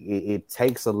 Like it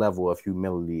takes a level of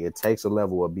humility. It takes a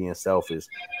level of being selfish.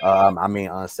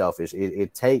 Unselfish.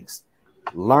 It takes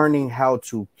learning how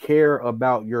to care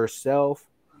about yourself,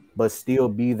 but still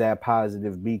be that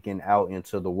positive beacon out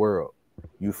into the world.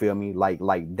 You feel me? Like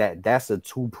that. That's a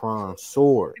two-pronged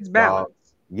sword. It's balance.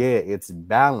 Yeah, it's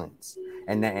balance.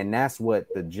 And that's what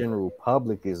the general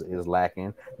public is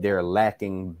lacking. They're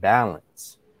lacking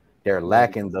balance. They're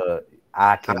lacking the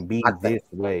I can be this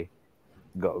way.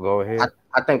 Go ahead.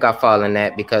 I think I fall in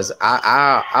that because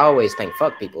I always think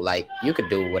fuck people. Like you could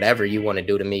do whatever you want to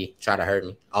do to me, try to hurt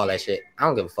me, all that shit. I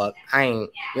don't give a fuck. You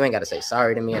ain't got to say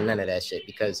sorry to me and none of that shit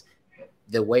because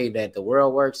the way that the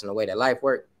world works and the way that life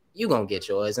works, you gonna get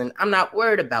yours. And I'm not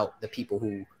worried about the people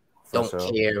who don't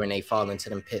care and they fall into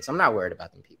them pits. I'm not worried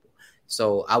about them people.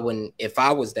 So I wouldn't, if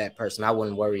I was that person, I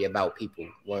wouldn't worry about people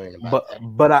worrying about that.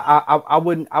 But I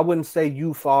wouldn't say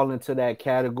you fall into that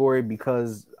category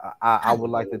because I would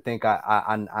like to think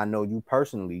I know you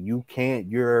personally.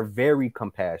 You're a very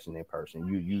compassionate person.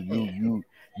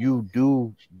 You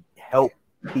do help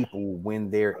people when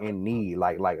they're in need.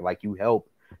 Like you help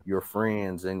your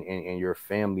friends and your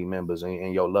family members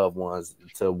and your loved ones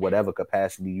to whatever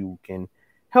capacity you can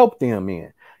help them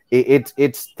in.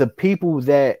 It's the people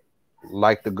that,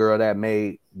 like the girl that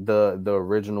made the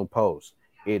original post,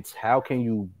 it's how can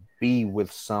you be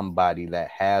with somebody that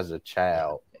has a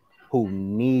child who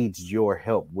needs your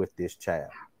help with this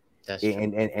child. That's true.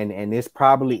 And it's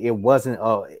probably, it wasn't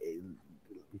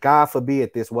God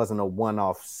forbid this wasn't a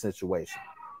one-off situation.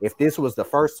 If this was the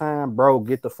first time, bro,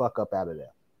 get the fuck up out of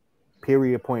there.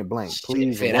 Period, point blank.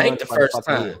 Please. If it ain't the first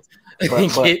time.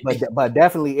 But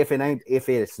definitely if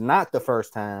it's not the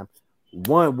first time,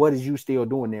 one, what is you still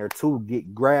doing there? Two,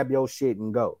 grab your shit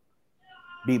and go.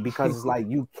 Because it's like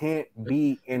you can't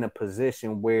be in a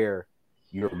position where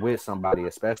you're with somebody,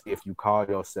 especially if you call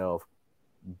yourself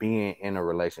being in a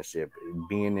relationship,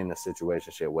 being in a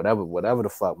situationship, whatever the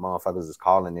fuck motherfuckers is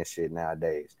calling this shit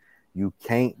nowadays. You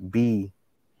can't be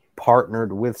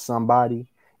partnered with somebody,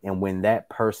 and when that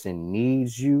person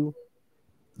needs you,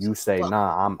 you say,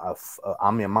 nah,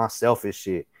 I'm in my selfish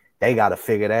shit. They got to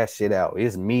figure that shit out.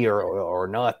 It's me or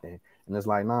nothing. And it's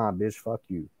like, nah, bitch, fuck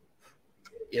you.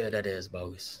 Yeah, that is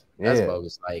bogus. That's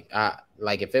bogus.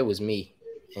 Like if it was me,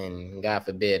 and God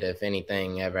forbid if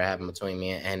anything ever happened between me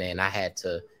and then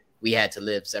we had to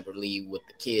live separately with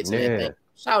the kids and everything.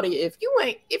 Shawty, if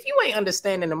you ain't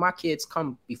understanding that my kids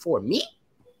come before me,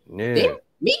 then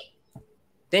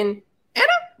Anna,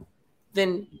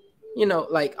 then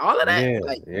like all of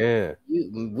that,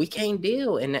 we can't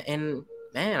deal. And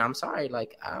man, I'm sorry,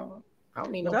 like I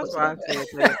don't need no. That's why I said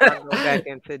that if I go back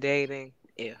into dating,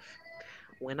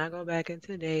 when I go back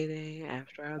into dating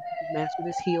after I master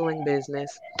this healing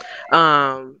business,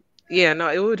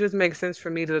 it would just make sense for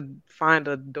me to find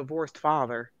a divorced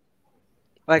father.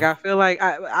 Like I feel like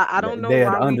I don't know they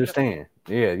why understand.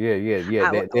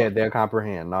 They'll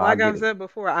comprehend. No, like I said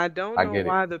before, I don't know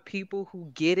why the people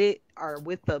who get it are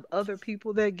with the other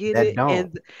people that get it,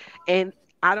 and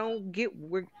I don't get.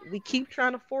 We keep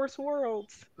trying to force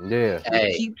worlds. Yeah,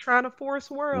 we keep trying to force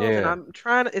worlds, and I'm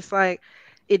trying to. It's like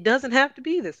it doesn't have to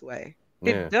be this way.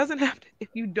 It doesn't have to. If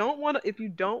you don't want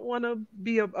to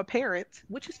be a parent,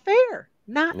 which is fair,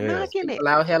 not knocking people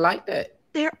out here like that.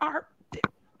 There are.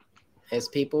 As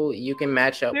people you can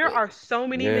match up. There with. are so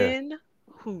many men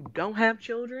who don't have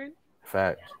children.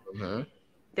 Facts. Mm-hmm.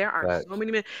 There are so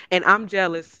many men, and I'm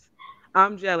jealous.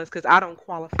 I'm jealous because I don't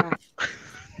qualify.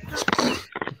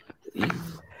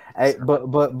 Hey, but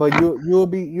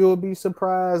you'll be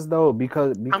surprised though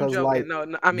because I'm joking. like no.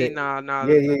 No.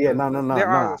 There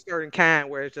are a certain kind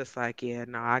where it's just like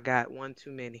I got one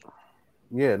too many.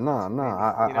 Yeah, no.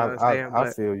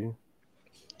 I feel you.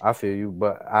 I feel you,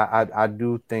 but I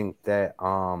do think that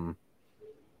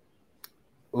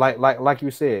like you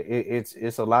said,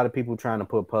 it's a lot of people trying to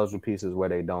put puzzle pieces where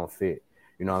they don't fit.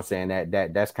 You know what I'm saying?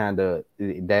 That kind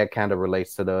of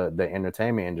relates to the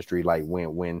entertainment industry. Like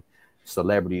when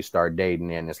celebrities start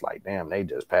dating and it's like, damn, they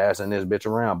just passing this bitch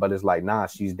around. But it's like, nah,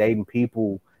 she's dating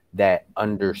people that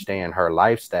understand her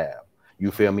lifestyle. You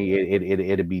feel me?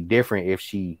 It'd be different if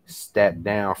she stepped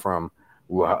down from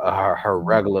her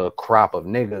regular crop of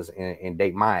niggas and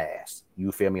date my ass.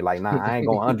 You feel me? Like, nah, I ain't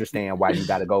gonna understand why you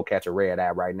gotta go catch a red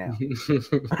eye right now.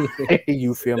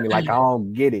 You feel me? Like, I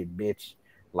don't get it, bitch.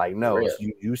 Like, no,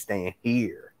 you staying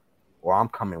here or I'm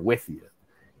coming with you.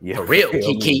 Yeah, for real,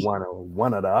 Kiki.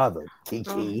 One or the other.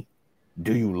 Kiki,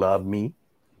 do you love me?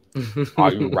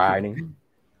 Are you riding?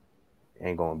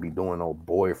 Ain't gonna be doing no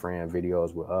boyfriend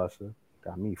videos with Usher.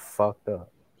 Got me fucked up.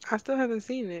 I still haven't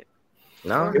seen it.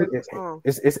 No,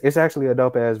 it's actually a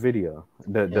dope ass video.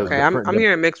 I'm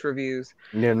hearing mixed reviews.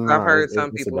 Yeah, no, I've heard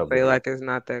some people say like it's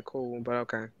not that cool, but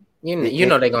okay. You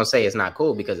know they're gonna say it's not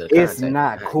cool because of the context. It's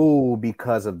not cool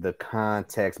because of the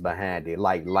context behind it.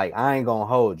 Like I ain't gonna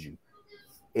hold you.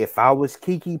 If I was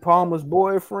Keke Palmer's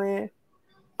boyfriend,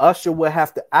 Usher would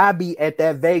have to. I be at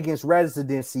that Vegas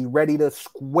residency, ready to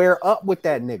square up with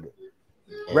that nigga,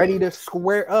 ready to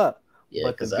square up. Yeah,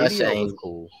 but the because Usher video ain't was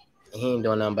cool. He ain't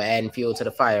doing nothing but adding fuel to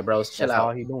the fire, bro. Chill That's out.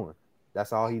 all he doing.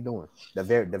 That's all he doing. The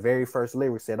very first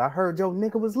lyric said, "I heard your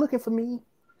nigga was looking for me.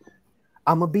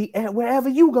 I'ma be at wherever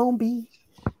you gonna be."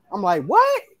 I'm like,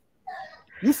 what?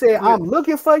 You said I'm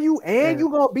looking for you, and you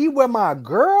gonna be where my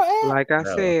girl at? Like I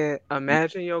Bro. said,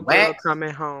 imagine your What? girl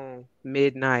coming home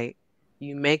midnight.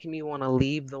 You make me want to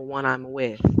leave the one I'm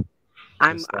with.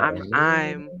 I'm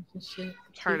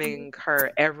turning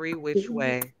her every which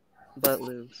way but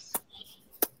loose.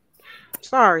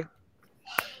 Sorry.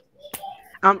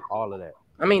 All of that.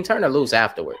 I mean, turn her loose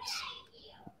afterwards.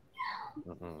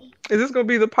 Is this gonna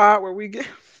be the part where we get?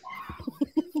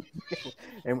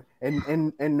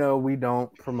 and no, we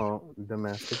don't promote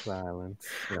domestic violence.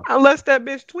 No. Unless that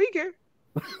bitch tweaking.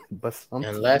 But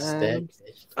sometimes,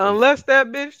 unless that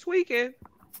bitch tweaking.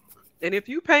 And if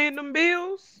you paying them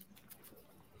bills,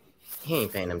 he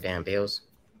ain't paying them damn bills.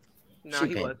 No,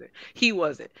 he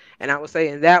wasn't. And I was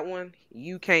saying that one,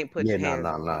 you can't put your hands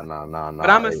on. No. But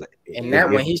I'm gonna say, and that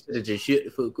one, he should have just shut the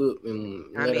fuck up and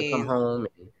let her come home.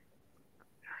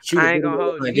 And I ain't gonna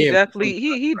hold you.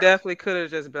 He definitely could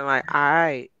have just been like, all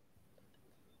right,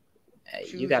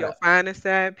 choose your finest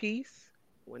side piece.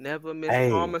 Whenever Miss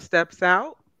Palmer steps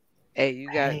out,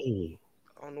 you got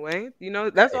on the way. You know,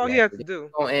 that's all he has to do.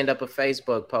 Gonna end up a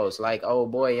Facebook post like, oh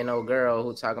boy, girl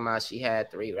who talking about she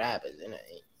had 3 rappers in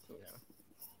it.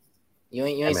 You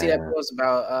ain't see that post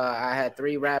about I had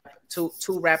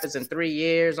two rappers in 3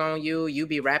 years on you. You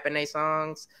be rapping they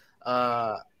songs.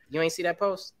 You ain't see that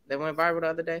post that went viral the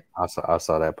other day? I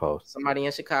saw that post. Somebody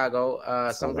in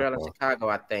Chicago, some girl in Chicago,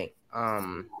 I think.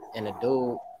 And the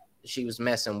dude she was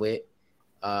messing with,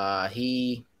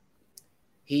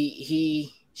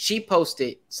 she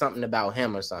posted something about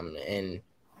him or something, and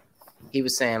he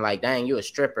was saying like, dang, you a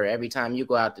stripper. Every time you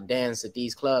go out to dance at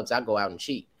these clubs, I go out and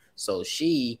cheat. So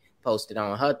she posted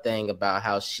on her thing about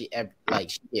how she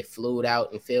get flued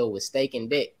out and filled with steak and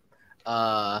dick.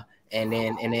 And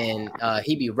then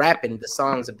he be rapping the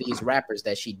songs of these rappers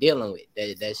that she dealing with,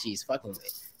 that she's fucking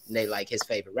with. And they like his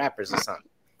favorite rappers or something.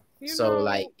 So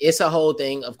like it's a whole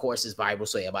thing. Of course, it's viral,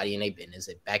 so everybody in their business,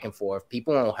 it back and forth.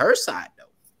 People on her side though.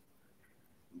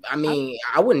 I mean,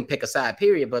 I wouldn't pick a side,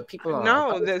 period. But people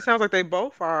on it sounds like they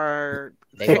both are.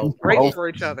 They both great for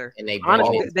each other. And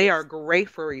honestly, they are great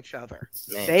for each other.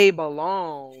 Man. They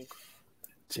belong.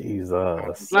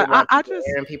 Jesus. Like I just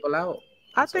airing people out.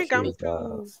 I think I'm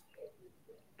too.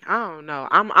 I don't know.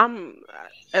 I'm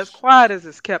as quiet as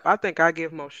it's kept. I think I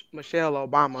give Michelle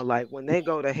Obama, like, when they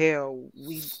go to hell,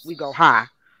 we go high.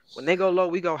 When they go low,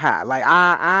 we go high. Like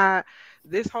I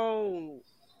this whole,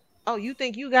 oh, you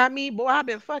think you got me, boy? I've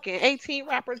been fucking 18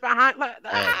 rappers behind. Like,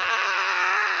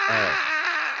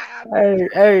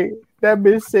 Hey, that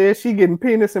bitch said she getting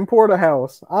penis in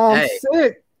Porterhouse. I'm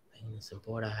sick. Penis in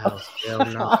Porterhouse. Hell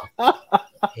no.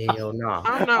 Hell no.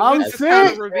 I'm sick.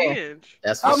 Kind of revenge.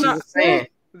 That's what she was saying.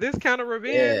 This kind of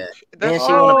revenge. Yeah. That's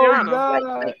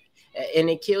Briana. Like, and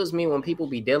it kills me when people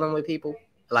be dealing with people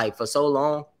like for so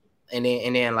long, and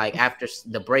then like after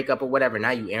the breakup or whatever,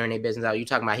 now you airing their business out. You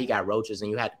talking about he got roaches and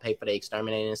you had to pay for the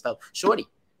exterminating and stuff. Shorty,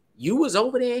 you was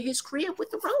over there at his crib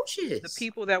with the roaches. The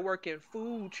people that work in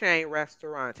food chain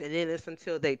restaurants, and then it's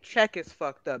until they check is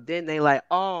fucked up. Then they like,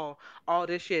 oh, all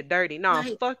this shit dirty. Nah,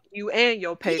 fuck you and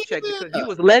your paycheck because you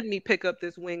was letting me pick up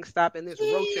this Wingstop and this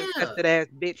roach infested ass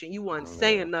bitch, and you wasn't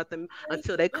saying nothing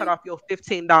until they cut off your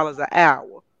 $15 an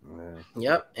hour.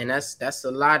 Yep, and that's a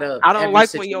lot of. I don't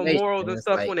like when your morals and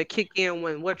stuff when it kick in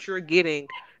when what you're getting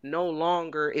no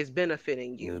longer is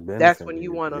benefiting you. That's when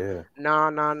you wanna nah.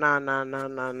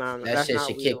 That shit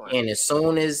should kick in as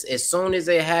soon as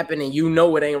it happened and you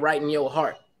know it ain't right in your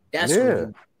heart. That's when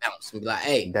you bounce and be like,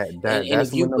 hey, and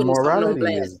if you put something on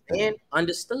blast, then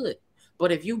understood.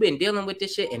 But if you've been dealing with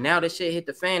this shit and now this shit hit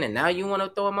the fan and now you want to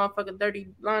throw a motherfucking dirty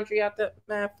laundry out there,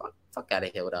 man, fuck out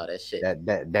of here with all that shit.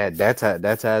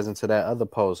 That ties into that other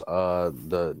post.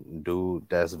 The dude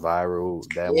that's viral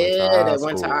that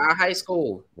went to our high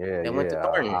school. Yeah, that went to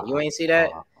Thornton. You ain't see that?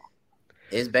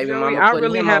 His baby Joey, mama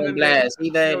putting him on blast.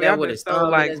 That would have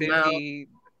stung in his mouth.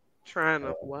 Trying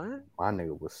to what? My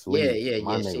nigga was asleep. Yeah.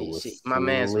 My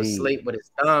man was asleep with his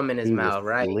thumb in his mouth,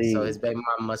 right? So his baby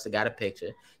mama must have got a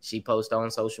picture. She posted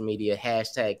on social media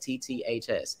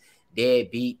 #TTHS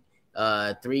deadbeat.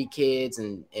 3 kids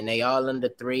and they all under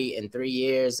 3 in 3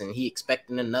 years, and he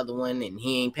expecting another one, and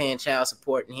he ain't paying child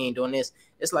support, and he ain't doing this.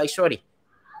 It's like, shorty,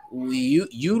 you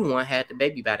the one had the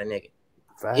baby by the nigga.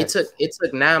 Facts. It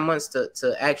took 9 months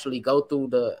to actually go through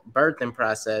the birthing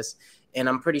process, and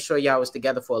I'm pretty sure y'all was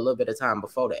together for a little bit of time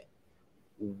before that.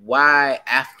 Why,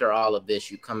 after all of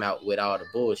this, you come out with all the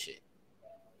bullshit?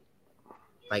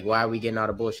 Like, why are we getting all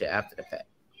the bullshit after the fact?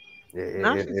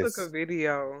 Now she took a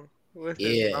video with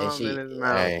his thumb in his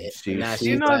mouth. Now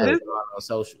she's on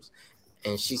socials,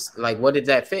 and she's like, "What did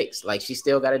that fix?" Like, she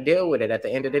still got to deal with it at the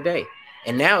end of the day.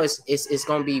 And now it's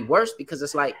gonna be worse because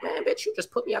it's like, man, bitch, you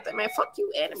just put me out there, man. Fuck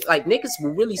you, enemy. Like, niggas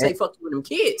will really say fuck you with them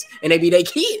kids, and they be their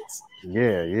kids.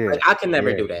 Yeah. Like, I can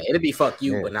never do that. It'll be fuck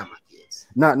you, but not my kids.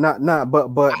 Not.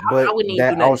 But I wouldn't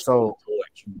that even do also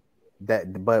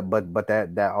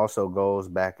that also goes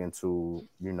back into,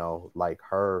 you know, like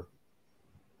her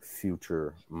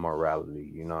future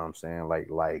morality. You know what I'm saying?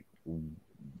 Like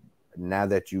now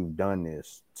that you've done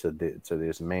this to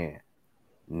this man,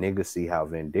 niggas see how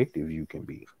vindictive you can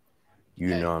be. You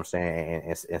know what I'm saying?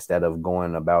 And instead of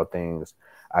going about things,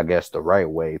 I guess, the right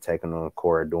way, taking on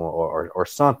court, doing or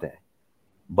something,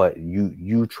 but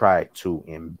you try to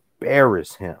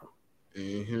embarrass him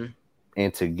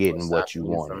into getting what you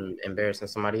want. From embarrassing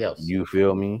somebody else. You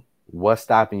feel me? What's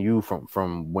stopping you from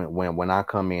when I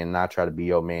come in and I try to be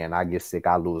your man, I get sick,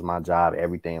 I lose my job,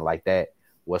 everything like that?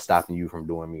 What's stopping you from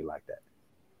doing me like that?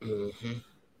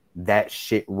 That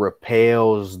shit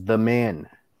repels the men.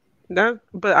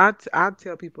 But I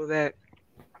tell people that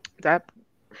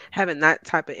having that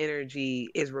type of energy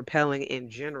is repelling in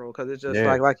general, because it's just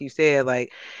like you said,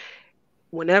 like,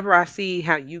 whenever I see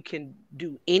how you can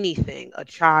do anything, a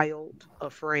child, a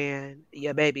friend,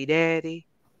 your baby daddy,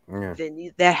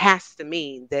 then that has to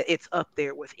mean that it's up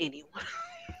there with anyone.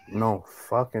 No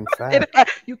fucking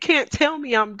facts. You can't tell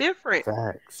me I'm different.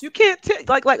 Facts. You can't tell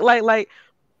like.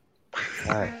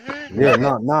 Yeah,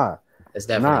 nah. It's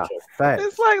definitely true. Facts.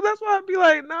 It's like, that's why I'd be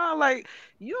like, nah, like,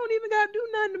 you don't even gotta do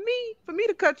nothing to me for me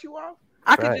to cut you off.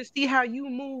 I can just see how you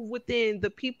move within the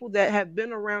people that have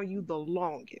been around you the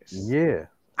longest. Yeah.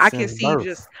 I can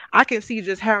see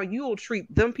just how you'll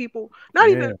treat them people, not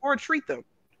even or treat them,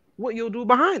 what you'll do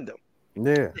behind them.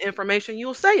 Yeah. The information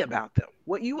you'll say about them.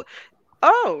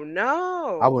 Oh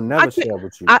no. I will never share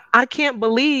with you. I can't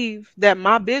believe that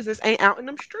my business ain't out in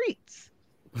them streets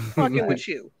fucking with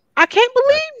you. I can't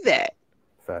believe that.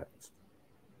 Facts.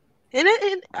 And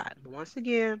once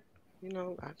again, you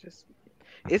know,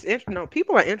 it's interesting. No,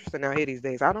 people are interested out here these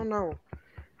days. I don't know.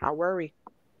 I worry.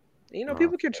 You know,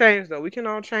 people can change, though. We can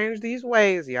all change these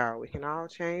ways, y'all. We can all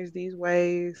change these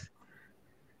ways.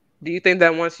 Do you think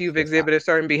that once you've exhibited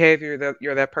certain behavior, that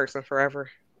you're that person forever?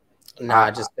 No,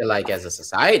 I just feel like as a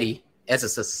society,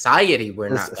 we're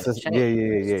not going to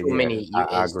change. Yeah. Too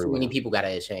many people got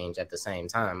to change at the same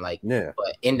time. Like,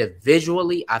 but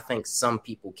individually, I think some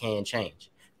people can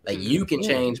change. Like, you can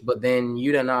change, but then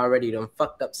you done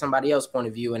fucked up somebody else's point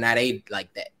of view, and that ain't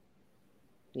like that.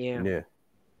 Yeah.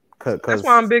 That's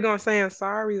why I'm big on saying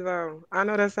sorry, though. I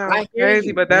know that sounds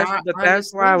crazy, but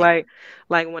that's why,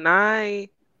 like when I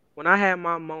had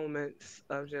my moments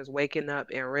of just waking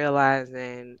up and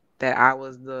realizing that I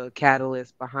was the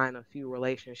catalyst behind a few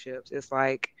relationships, it's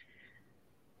like,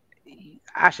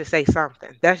 I should say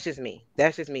something. That's just me.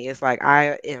 It's like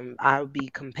I'll be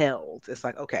compelled. It's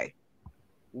like, okay,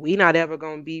 we not ever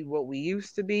gonna be what we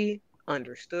used to be.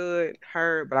 Understood,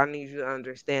 heard, but I need you to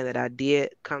understand that I did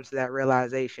come to that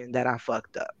realization that I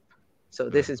fucked up. So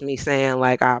this is me saying,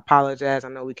 like, I apologize. I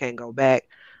know we can't go back,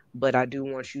 but I do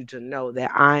want you to know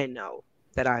that I know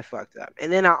that I fucked up.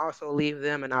 And then I also leave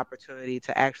them an opportunity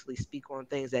to actually speak on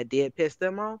things that did piss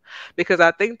them off, because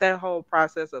I think that whole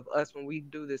process of us, when we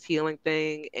do this healing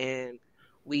thing and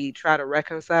we try to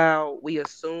reconcile, we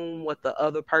assume what the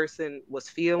other person was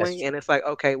feeling. And it's like,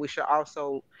 okay, we should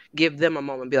also give them a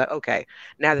moment and be like, okay,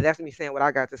 now that that's me saying what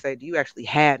I got to say, do you actually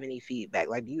have any feedback?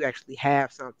 Like, do you actually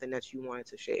have something that you wanted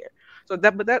to share? So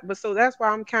that's why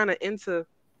I'm kind of into,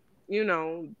 you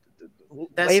know,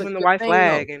 waving the white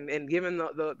flag and giving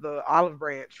the olive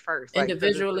branch first.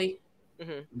 Individually,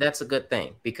 that's a good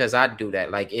thing, because I do that.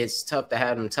 Like, it's tough to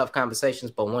have them tough conversations,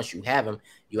 but once you have them,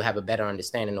 you'll have a better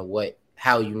understanding of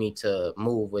how you need to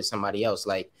move with somebody else.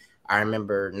 Like, I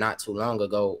remember not too long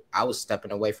ago, I was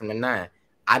stepping away from the 9.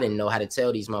 I didn't know how to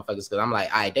tell these motherfuckers, because I'm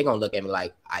like, all right, they're going to look at me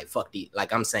like, all right, fuck these.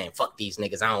 Like, I'm saying, fuck these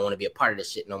niggas. I don't want to be a part of this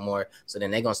shit no more. So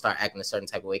then they're going to start acting a certain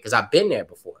type of way, because I've been there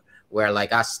before, where,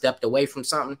 like, I stepped away from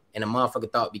something, and a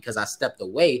motherfucker thought because I stepped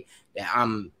away that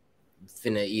I'm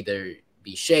finna either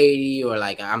be shady or,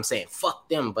 like, I'm saying fuck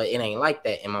them, but it ain't like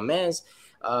that. And my man's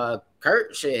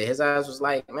Curt, shit, his eyes was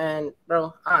like, man,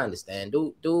 bro, I understand.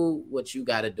 Do what you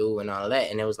got to do and all that.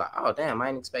 And it was like, oh, damn, I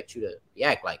didn't expect you to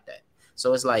react like that.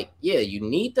 So it's like, yeah, you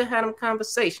need to have them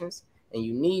conversations, and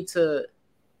you need to,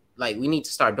 like, we need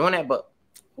to start doing that. But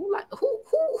who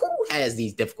has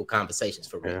these difficult conversations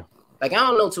for real? Like I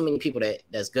don't know too many people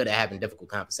that's good at having difficult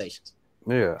conversations.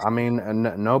 Yeah, I mean,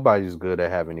 nobody's good at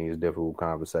having these difficult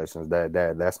conversations.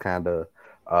 That's kind of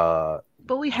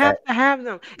But we have to have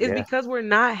them. It's yeah, because we're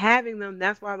not having them.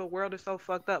 That's why the world is so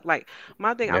fucked up. Like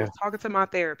my thing, I yeah, was talking to my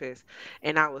therapist,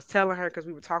 and I was telling her because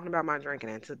we were talking about my drinking,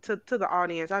 and to the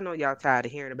audience, I know y'all tired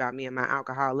of hearing about me and my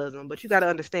alcoholism, but you got to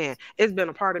understand, it's been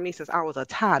a part of me since I was a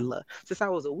toddler, since I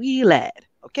was a wee lad.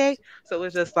 Okay, so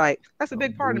it's just like that's a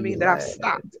big part of me that I've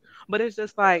stopped. But it's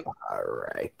just like all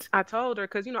right. I told her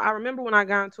because I remember when I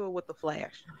got into it with the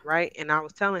Flash, right? And I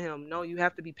was telling him, no, you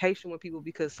have to be patient with people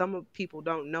because some of people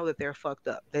don't know that they're fucked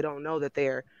up. They don't know that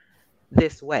they're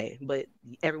this way, but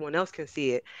everyone else can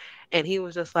see it. And he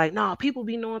was just like, no, people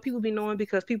be knowing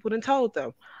because people done told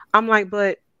them. I'm like,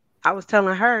 but I was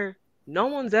telling her, no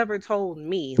one's ever told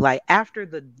me, like after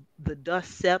the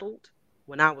dust settled,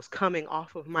 when I was coming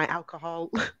off of my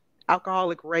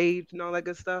alcoholic rage and all that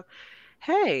good stuff,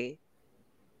 hey,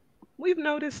 we've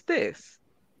noticed this.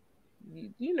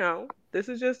 This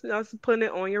is just us putting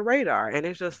it on your radar. And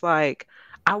it's just like,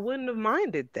 I wouldn't have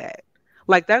minded that.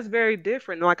 Like, that's very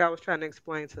different. Like I was trying to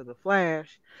explain to the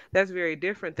Flash, that's very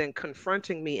different than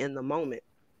confronting me in the moment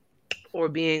or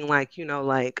being like,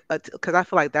 because I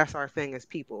feel like that's our thing as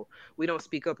people. We don't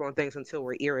speak up on things until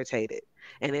we're irritated.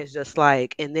 And it's just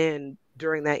like, and then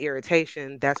during that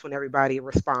irritation, that's when everybody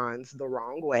responds the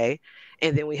wrong way.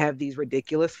 And then we have these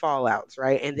ridiculous fallouts,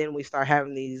 right? And then we start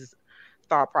having these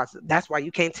thought process. That's why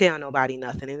you can't tell nobody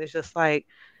nothing. And it's just like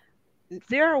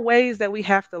there are ways that we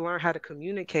have to learn how to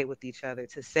communicate with each other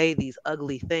to say these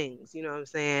ugly things. You know what I'm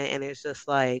saying? And it's just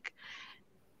like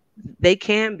they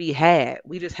can be had.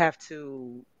 We just have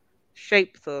to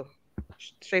shape the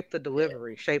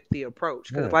delivery, shape the approach.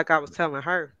 Because like I was telling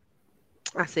her,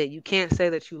 I said, you can't say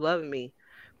that you love me,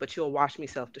 but you'll watch me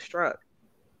self-destruct.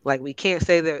 Like we can't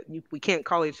say that we can't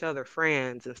call each other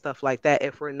friends and stuff like that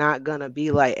if we're not gonna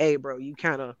be like, hey, bro, you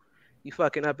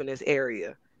fucking up in this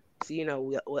area.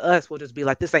 So with us, we'll just be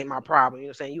like, this ain't my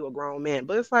problem. Saying you a grown man,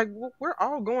 but it's like we're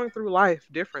all going through life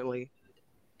differently.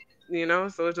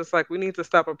 So it's just like we need to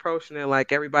stop approaching it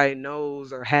like everybody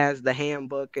knows or has the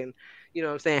handbook and what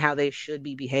I'm saying, how they should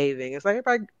be behaving. It's like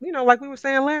everybody, like we were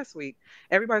saying last week,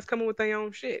 everybody's coming with their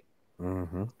own shit.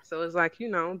 Mm-hmm. So it's like,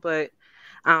 but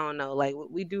I don't know, like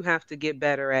we do have to get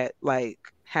better at like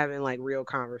having like real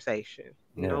conversation.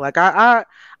 Like I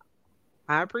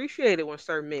appreciate it when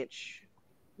Sir Mitch,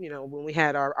 when we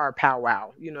had our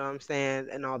powwow, you know what I'm saying,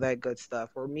 and all that good stuff.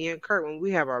 Or me and Curt when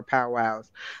we have our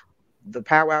powwows. The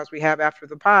powwows we have after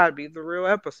the pod be the real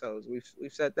episodes. We've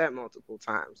said that multiple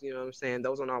times. You know what I'm saying?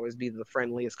 Those won't always be the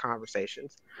friendliest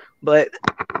conversations, but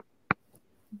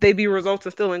they be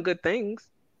resulting still in good things.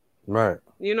 Right.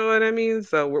 You know what I mean?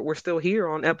 So we're still here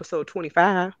on episode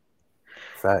 25.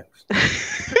 Facts.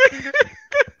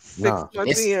 6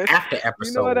 months in. After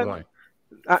episode 1.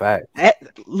 Facts.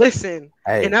 Listen,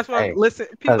 hey, and that's why listen,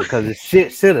 because the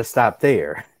shit should have stopped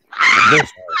there.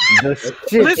 The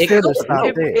shit should have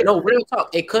stopped there. No, real talk.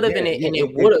 It could have been, and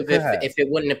it would have if it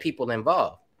wasn't the people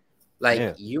involved.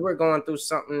 Like you were going through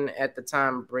something at the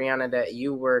time, Briana, that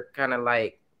you were kind of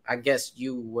like, I guess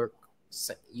you were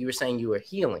saying you were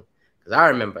healing. Because I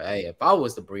remember, hey, if I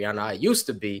was the Briana I used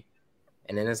to be,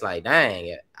 and then it's like,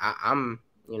 dang, I'm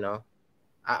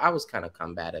I was kind of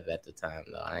combative at the time,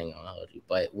 though. I ain't gonna hold you,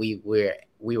 but we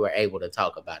were able to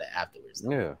talk about it afterwards.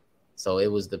 Though. Yeah. So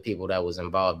it was the people that was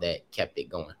involved that kept it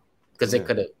going, because it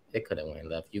could have went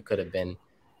left. You could have been.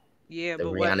 Yeah,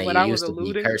 but what I was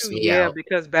alluding to, out.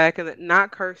 Because back in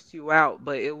not cursed you out,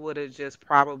 but it would have just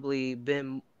probably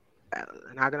been,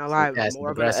 not gonna lie,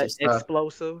 more of an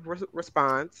explosive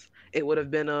response. It would have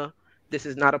been this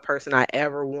is not a person I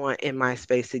ever want in my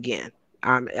space again.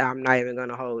 I'm not even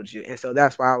gonna hold you, and so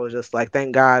that's why I was just like,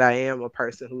 thank God I am a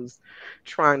person who's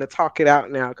trying to talk it out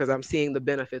now, because I'm seeing the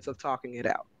benefits of talking it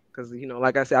out. Because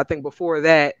like I said, I think before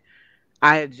that,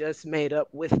 I had just made up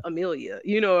with Amelia.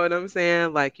 You know what I'm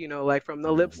saying? Like like from the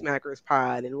Lip Smackers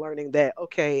pod and learning that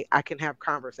okay, I can have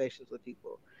conversations with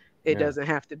people. It doesn't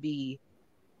have to be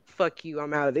fuck you,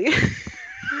 I'm out of there.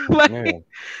 But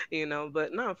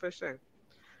no, for sure.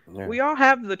 Yeah. We all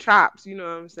have the chops, you know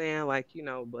what I'm saying? Like,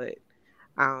 but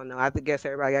I don't know. I guess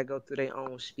everybody gotta go through their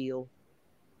own spiel.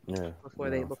 Yeah. Before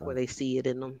they see it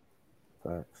in them.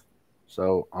 Facts.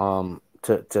 So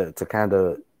to kind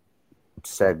of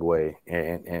segue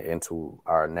into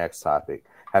our next topic,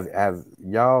 have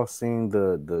y'all seen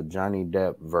the Johnny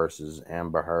Depp versus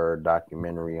Amber Heard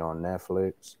documentary on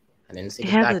Netflix? I didn't see it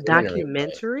has a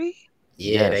documentary.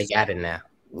 Yeah, yes. They got it now.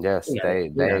 Yes, they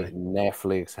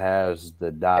Netflix has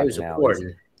the doc now. What's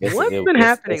been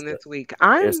happening this week?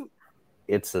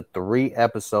 It's a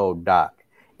 3-episode doc,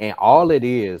 And all it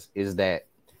is that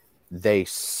they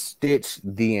stitched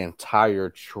the entire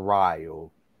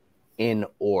trial in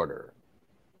order.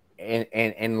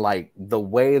 And like the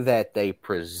way that they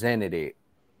presented it,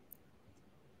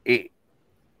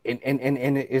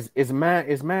 it's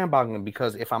mind-boggling,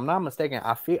 because if I'm not mistaken,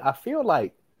 I feel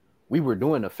like we were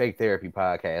doing a fake therapy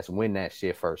podcast when that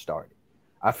shit first started.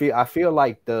 I feel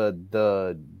like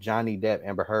the Johnny Depp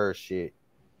Amber Heard shit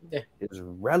is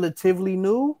relatively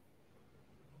new.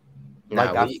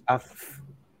 Nah, like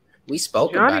we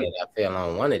spoke about it, I feel,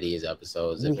 on one of these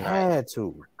episodes. We had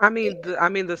to. I mean,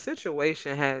 the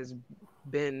situation has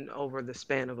been over the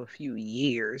span of a few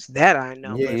years. That I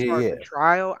know. But as far as the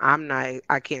trial,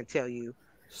 I can't tell you.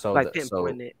 So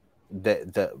pinpoint it.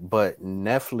 But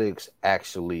Netflix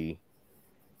actually,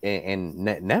 and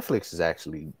Netflix is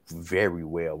actually very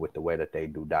well with the way that they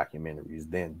do documentaries.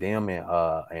 Them and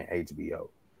HBO,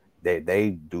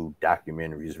 they do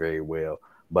documentaries very well.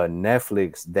 But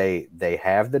Netflix, they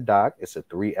have the doc. It's a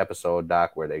 3-episode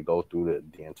doc where they go through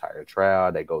the entire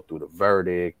trial. They go through the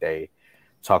verdict. They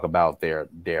talk about their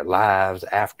lives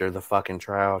after the fucking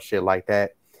trial, shit like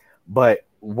that. But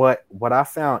what I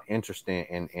found interesting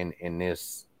in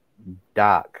this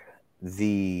doc,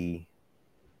 this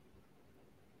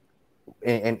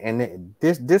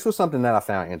was something that I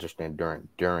found interesting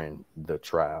during the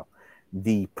trial.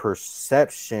 The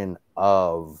perception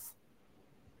of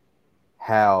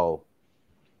how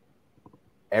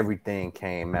everything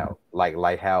came out,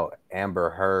 like how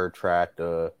Amber Heard tried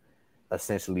to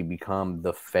essentially become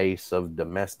the face of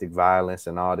domestic violence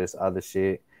and all this other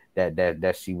shit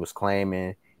that she was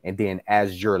claiming. And then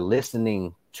as you're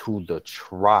listening to the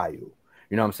trial, you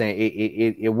know what I'm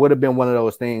saying, it would have been one of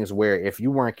those things where if you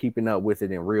weren't keeping up with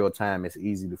it in real time, it's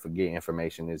easy to forget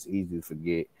information. It's easy to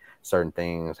forget certain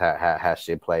things, how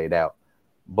shit played out.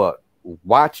 But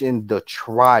watching the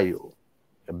trial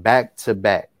back to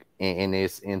back in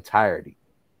its entirety,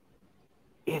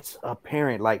 it's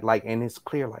apparent, like, and it's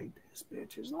clear, like, this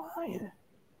bitch is lying.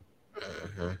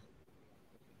 Mm-hmm.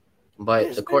 But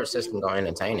this the court system gonna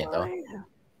entertain it though.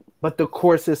 But the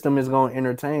court system is gonna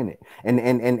entertain it, and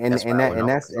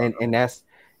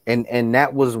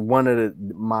that was one of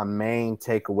my main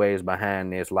takeaways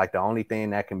behind this. Like, the only thing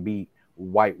that can beat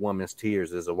white woman's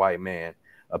tears is a white man,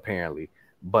 apparently.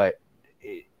 But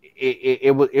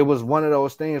it was one of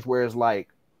those things where it's like,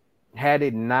 had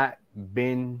it not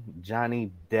been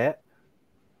Johnny Depp,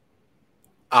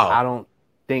 I don't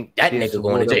think that nigga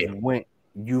going to jail. Went,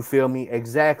 you feel me?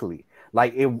 Exactly.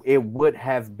 Like, it would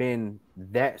have been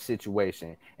that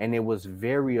situation, and it was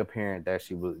very apparent that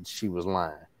she was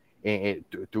lying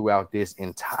throughout this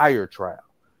entire trial,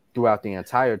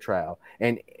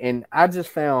 and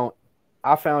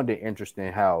I found it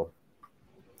interesting how,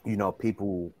 you know,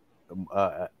 people.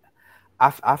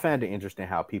 I found it interesting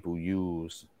how people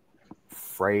use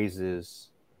phrases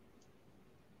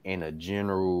in a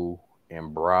general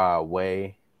and broad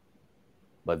way,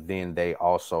 but then they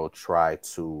also try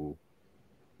to,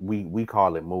 we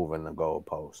call it moving the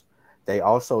goalpost. They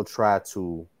also try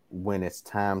to, when it's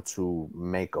time to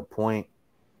make a point,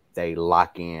 they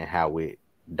lock in how it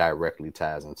directly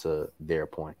ties into their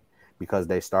point, because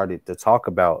they started to talk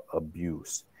about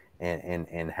abuse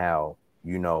and how,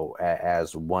 you know,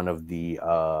 as one of the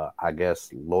I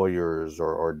guess lawyers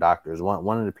or doctors,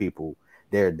 one of the people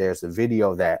there's a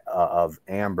video that of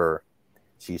Amber,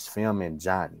 she's filming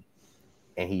Johnny,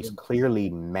 and he's clearly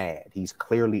mad, he's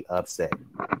clearly upset,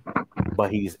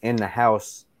 but he's in the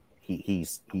house,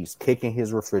 he's kicking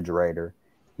his refrigerator,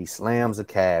 he slams a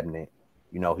cabinet,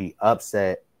 you know, he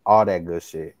upset, all that good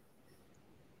shit.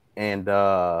 And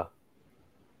hold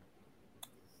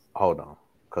on,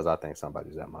 because I think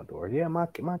somebody's at my door. Yeah, my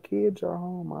kids are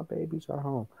home. My babies are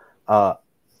home.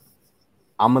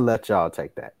 I'm gonna let y'all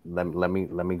take that. Let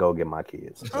me go get my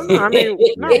kids. Oh, no, I mean,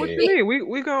 no, what you mean?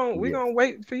 We gonna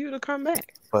wait for you to come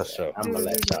back. For sure. I'm gonna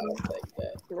let y'all take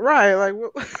that. Right, like.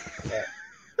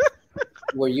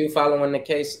 Were you following the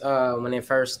case when it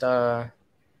first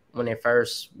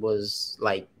was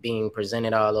like being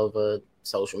presented all over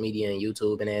social media and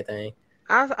YouTube and everything?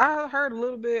 I heard a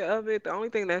little bit of it. The only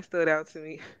thing that stood out to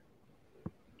me,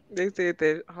 they said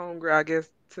that homegirl, I guess,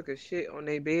 took a shit on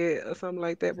their bed or something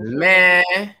like that before.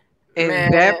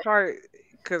 That part,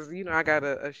 because, you know, I got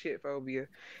a shit phobia.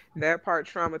 That part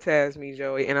traumatized me,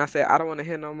 Joey. And I said, I don't want to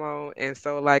hear no more. And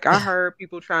so, like, I heard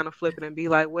people trying to flip it and be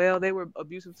like, well, they were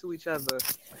abusive to each other.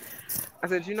 I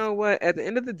said, you know what? At the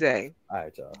end of the day, all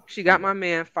right, y'all, she got my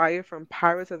man fired from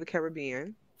Pirates of the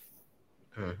Caribbean.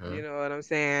 Mm-hmm. You know what I'm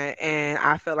saying? And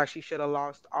I felt like she should have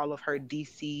lost all of her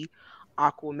DC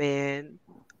Aquaman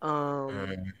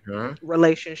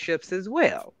relationships as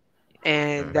well.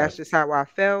 And that's just how I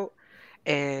felt.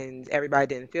 And everybody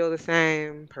didn't feel the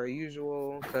same, per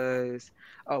usual, because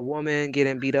a woman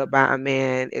getting beat up by a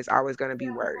man is always going to be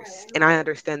worse. And I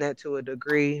understand that to a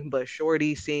degree, but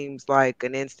Shorty seems like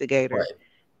an instigator. But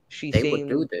She they would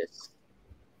do seemed this.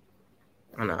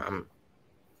 No,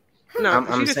 no, because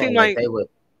she I'm just saying seemed like like. they would.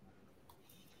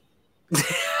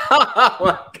 Oh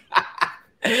my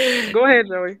God. Go ahead,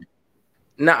 Joey.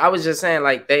 No, I was just saying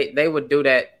like they would do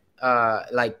that.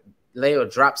 Like they would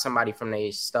drop somebody from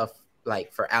their stuff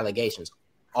like for allegations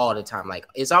all the time. Like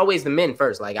it's always the men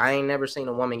first. Like I ain't never seen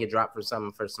a woman get dropped for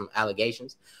some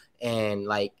allegations, and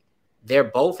like they're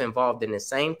both involved in the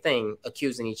same thing,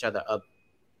 accusing each other of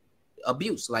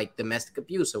abuse, like domestic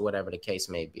abuse or whatever the case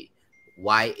may be.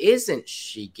 Why isn't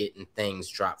she getting things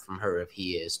dropped from her if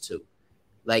he is too?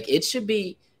 Like it should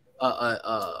be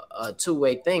a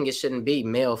two-way thing. It shouldn't be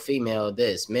male female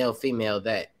this, male female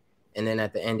that, and then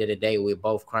at the end of the day we're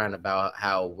both crying about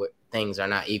how things are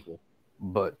not equal.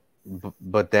 But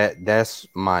that's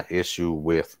my issue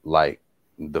with like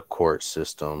the court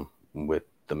system, with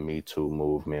the Me Too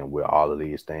movement, with all of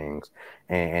these things,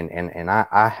 and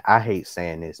I hate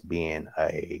saying this being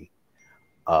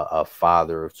a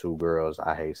father of two girls.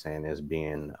 I hate saying this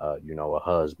being a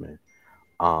husband.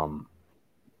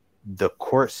 The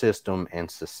court system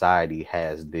and society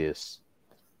has this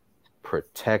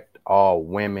protect all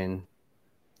women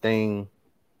thing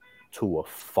to a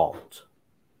fault.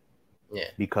 Yeah.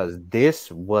 Because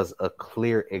this was a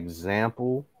clear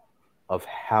example of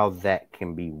how that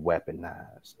can be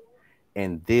weaponized.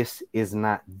 And this is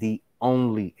not the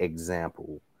only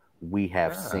example we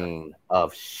have seen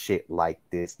of shit like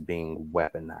this being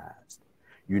weaponized.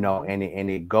 And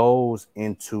it goes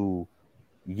into,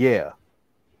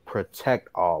 protect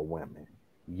all women.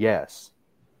 Yes.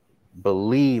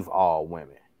 Believe all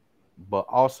women. But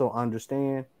also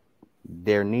understand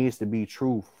there needs to be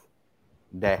truth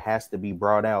that has to be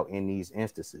brought out in these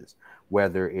instances,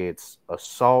 whether it's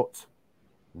assault,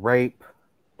 rape,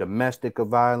 domestic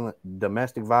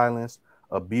violence,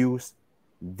 abuse.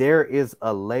 There is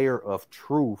a layer of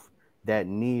truth that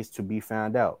needs to be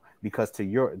found out, because to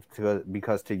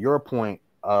your point,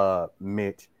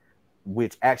 Mitch,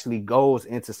 which actually goes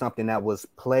into something that was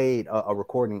played, a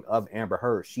recording of Amber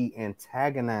Heard. She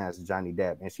antagonized Johnny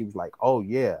Depp, and she was like, "Oh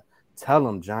yeah, tell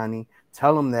him, Johnny,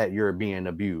 tell him that you're being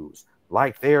abused."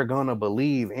 Like they're gonna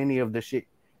believe any of the shit.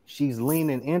 She's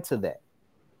leaning into that,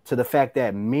 to the fact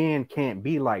that men can't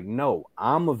be like, "No,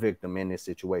 I'm a victim in this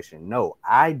situation. No,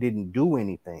 I didn't do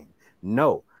anything.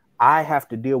 No, I have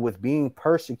to deal with being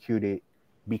persecuted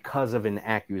because of an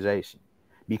accusation,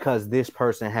 because this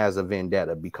person has a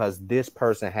vendetta, because this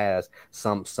person has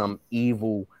some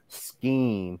evil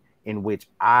scheme in which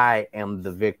I am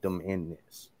the victim in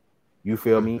this." You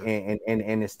feel me?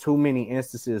 And it's too many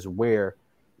instances where,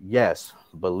 yes,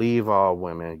 believe all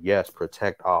women, yes,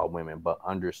 protect all women, but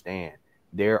understand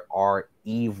there are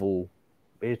evil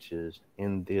bitches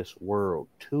in this world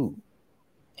too.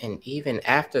 And even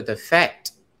after the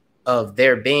fact of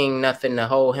there being nothing to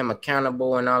hold him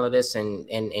accountable and all of this, and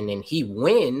then he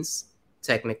wins,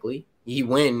 technically he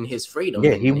win his freedom,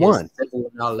 and he won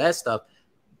and all that stuff.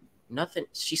 Nothing.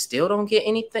 She still don't get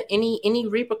anything, any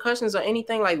repercussions or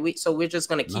anything. Like we're just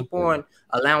gonna keep on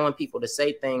allowing people to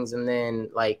say things, and then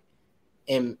like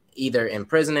either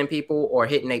imprisoning people or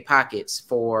hitting their pockets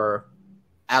for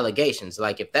allegations.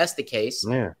 Like if that's the case,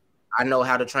 I know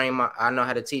how to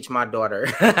teach my daughter.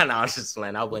 No, I was just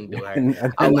playing. I wouldn't do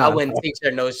her. I wouldn't teach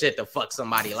her no shit to fuck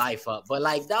somebody's life up. But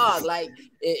like, dog, like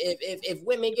if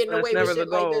women getting away with shit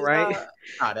goal, like this, right?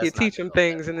 Dog, you teach them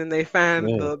things, and then they find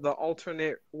the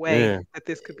alternate way that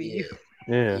this could be you.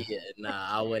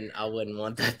 I wouldn't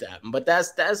want that to happen. But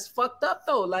that's fucked up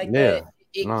though. Like that,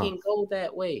 it can go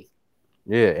that way.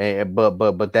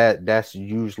 But that's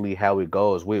usually how it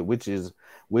goes, which is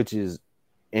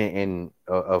and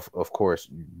of course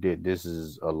this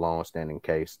is a long-standing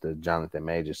case, the Jonathan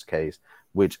Majors case,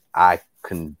 which I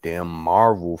condemn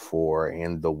Marvel for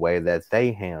in the way that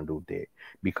they handled it,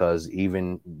 because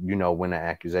even when the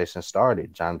accusation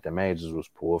started, Jonathan Majors was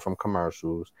pulled from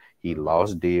commercials, he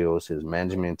lost deals, his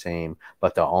management team,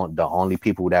 but the only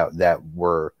people that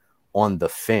were on the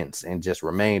fence and just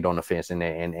remained on the fence, and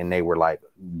they were like,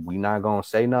 "We not gonna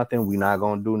say nothing, we not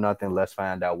gonna do nothing, let's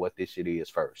find out what this shit is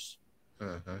first."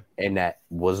 And that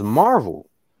was Marvel.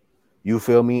 You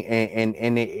feel me?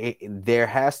 And there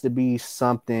has to be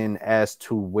something as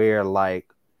to where,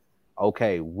 like,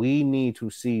 okay, we need to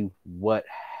see what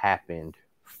happened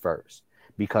first,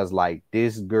 because like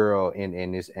this girl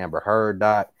in this Amber Heard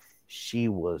doc, she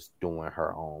was doing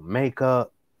her own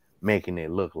makeup, making it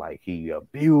look like he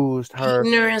abused her,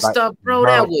 beating her and like, stuff, bro.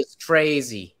 That was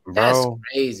crazy. That's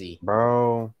crazy,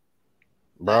 bro.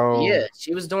 Yeah,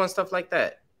 she was doing stuff like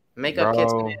that, makeup,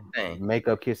 kissing, everything.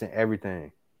 Makeup, kissing,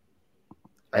 everything,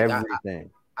 like, everything.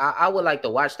 I would like to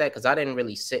watch that because I didn't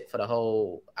really sit for the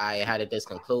whole how did this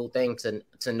conclude thing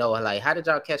to know, like, how did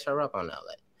y'all catch her up on that?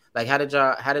 Like how did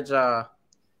y'all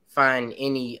find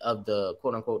any of the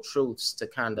quote unquote truths to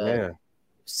kind of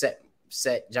set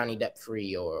Johnny Depp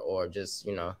free or just,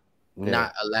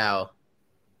 not allow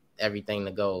everything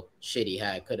to go shitty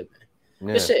how it could have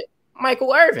been. But shit,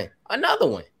 Michael Irvin, another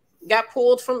one, got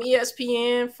pulled from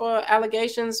ESPN for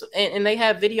allegations, and they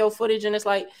have video footage, and it's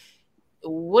like,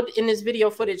 what in this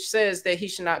video footage says that he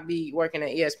should not be working at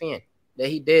ESPN, that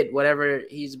he did whatever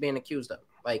he's being accused of.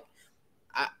 Like,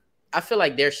 I feel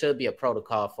like there should be a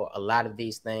protocol for a lot of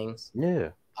these things. Yeah.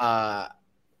 I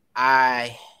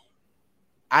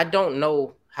don't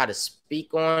know how to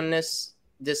speak on this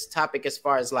topic as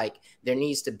far as, like, there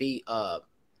needs to be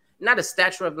not a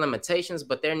statute of limitations,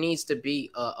 but there needs to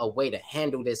be a way to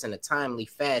handle this in a timely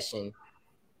fashion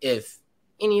if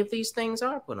any of these things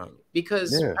are put on you.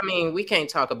 Because, I mean, we can't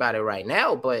talk about it right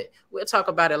now, but we'll talk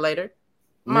about it later.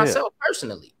 Myself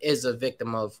personally is a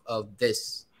victim of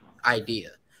this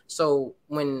idea. So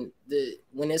when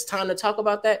it's time to talk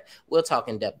about that, we'll talk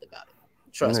in depth about it.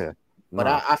 Trust me. But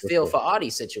I feel for all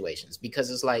these situations,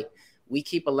 because it's like we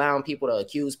keep allowing people to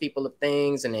accuse people of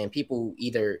things, and then people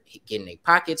either getting their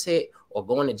pockets hit or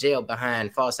going to jail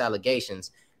behind false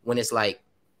allegations, when it's like,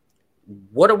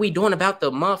 what are we doing about the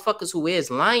motherfuckers who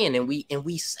is lying? And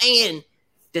we saying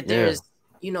that there's,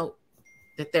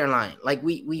 that they're lying. Like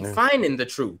we finding the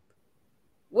truth.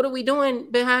 What are we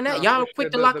doing behind that? Y'all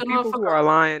quick to lock a motherfucker. People who are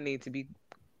lying need to be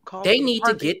called. They need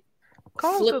to get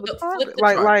called to the carpet.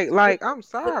 Like I'm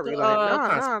sorry.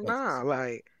 Nah.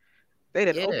 Like, they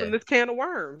didn't open this can of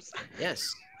worms.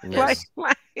 Yes. like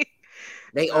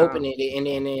they open it, and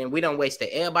then we done wasted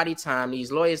everybody's time.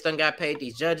 These lawyers done got paid.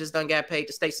 These judges done got paid.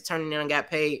 The state's attorney done got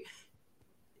paid.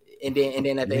 And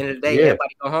then at the end of the day,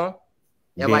 everybody go home.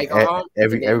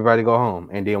 Everybody go home,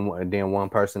 and then one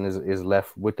person is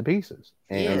left with the pieces,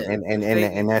 and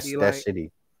that's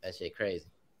shitty. That shit crazy.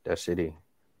 That's shitty.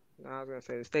 I was gonna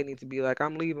say the state needs to be like,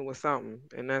 I'm leaving with something,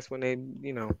 and that's when they,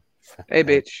 hey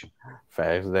bitch.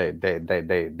 Facts. They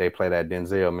play that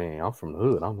Denzel, man. I'm from the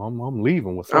hood. I'm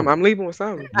leaving with something. I'm leaving with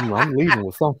something. I'm leaving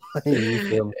with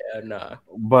something. Nah.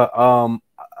 But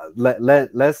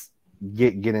let's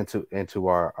get into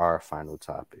our final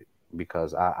topic,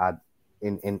 because I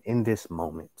in this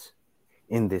moment,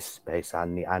 in this space, I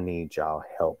need y'all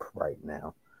help right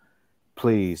now.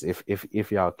 Please,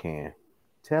 if y'all can,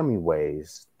 tell me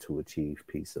ways to achieve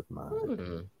peace of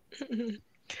mind.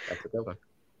 That's a good one.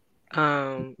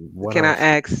 Can I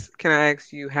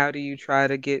ask you, how do you try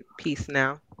to get peace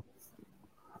now?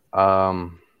 I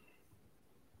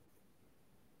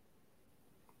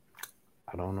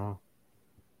don't know.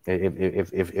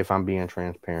 If I'm being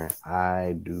transparent,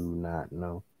 I do not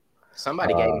know.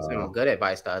 Somebody gave me some good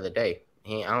advice the other day.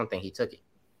 I don't think he took it.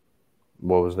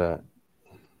 What was that?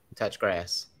 Touch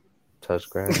grass. Touch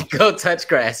grass. Go touch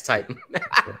grass, Titan.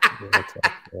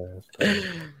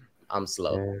 I'm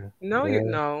slow. Yeah. No, you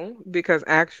know, because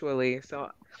actually, so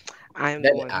I'm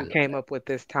the one who came up with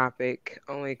this topic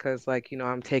only because, like,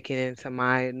 I'm taking into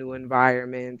my new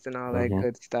environments and all that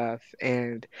good stuff,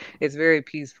 and it's very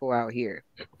peaceful out here.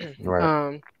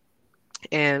 Right.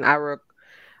 And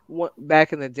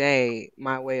back in the day,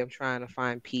 my way of trying to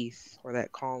find peace or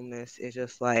that calmness is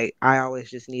just like, I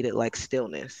always just needed like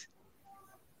stillness.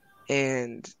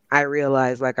 And I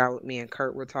realized, like, me and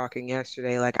Curt were talking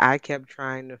yesterday, like, I kept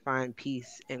trying to find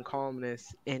peace and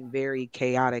calmness in very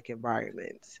chaotic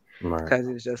environments. Because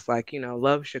it's just like,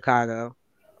 love Chicago,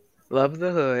 love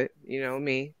the hood,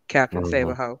 me, Captain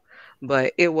Save-A-Ho.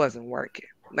 But it wasn't working.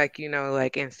 Like,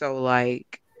 and so,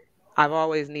 like, I've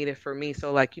always needed for me.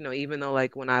 So, like, even though,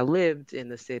 like, when I lived in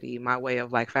the city, my way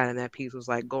of, like, finding that peace was,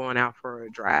 like, going out for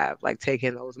a drive, like,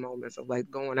 taking those moments of,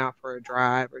 like, going out for a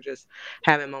drive, or just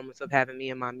having moments of having me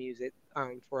and my music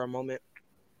for a moment.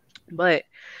 But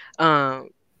I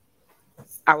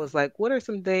was like, what are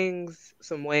some ways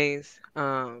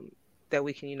that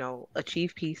we can,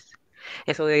 achieve peace?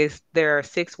 And so there are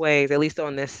 6 ways, at least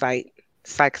on this site,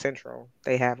 Psych Central,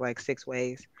 they have, like, 6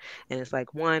 ways. And it's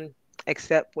like, 1,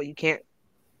 accept what you can't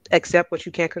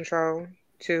control.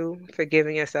 2,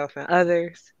 forgiving yourself and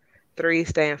others. 3,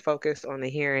 staying focused on the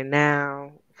here and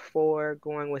now. 4,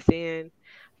 going within.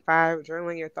 5,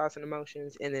 journaling your thoughts and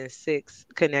emotions. And then 6,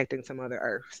 connecting to Mother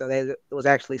Earth. So it was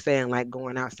actually saying, like,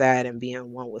 going outside and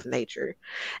being one with nature.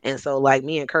 And so, like,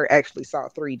 me and Curt actually saw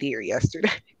 3 deer yesterday.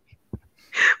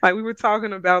 Like we were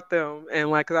talking about them, and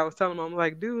like, cause I was telling him, I'm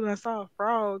like, dude, I saw a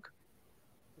frog.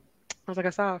 I was like,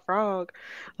 I saw a frog,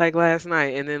 like last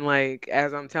night, and then like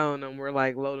as I'm telling them, we're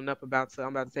like loading up I'm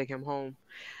about to take him home,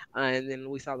 and then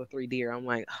we saw the 3 deer. I'm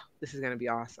like, oh, this is gonna be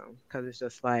awesome, cause it's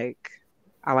just like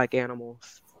I like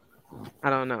animals. I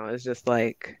don't know. It's just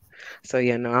like, so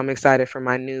yeah, no, I'm excited for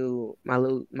my new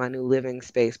living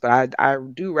space, but I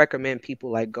do recommend people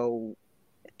like go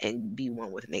and be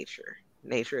one with nature.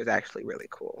 Nature is actually really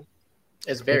cool.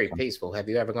 It's very peaceful. Have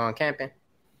you ever gone camping?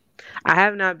 I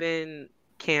have not been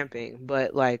camping,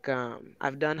 but like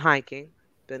I've done hiking,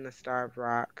 been to Starved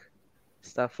Rock,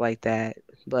 stuff like that.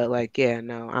 But like yeah,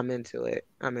 no, I'm into it.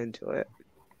 I'm into it.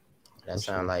 That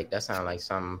sound like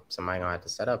somebody gonna have to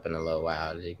set up in a little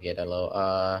while to get a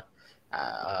little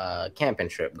camping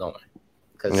trip going.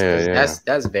 Cause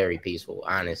that's very peaceful,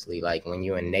 honestly. Like when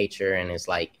you're in nature and it's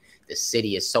like the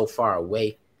city is so far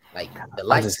away, like the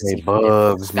lights. I just hate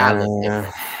bugs, man.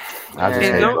 I just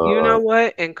hate bugs. You know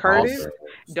what? And Curtis,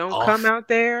 don't come out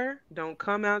there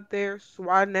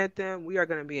swatting at them. We are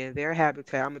gonna be in their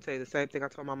habitat. I'm gonna tell you the same thing I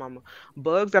told my mama.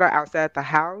 Bugs that are outside the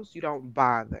house, you don't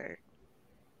bother.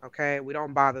 Okay, we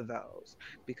don't bother those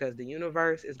because the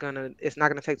universe it's not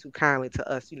gonna take too kindly to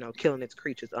us, killing its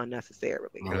creatures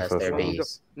unnecessarily. Unless they're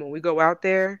bees. When we go out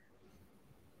there,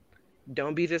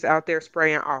 don't be just out there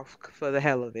spraying off for the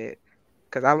hell of it.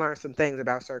 Because I learned some things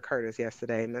about Sir Curtis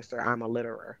yesterday, Mr. I'm a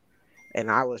litterer. And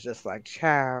I was just like,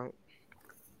 child.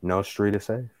 No street is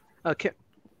safe. Okay.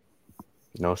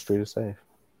 No street is safe.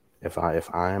 If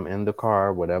I am in the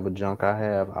car, whatever junk I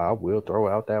have, I will throw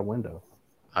out that window.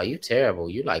 Oh, you terrible.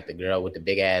 You like the girl with the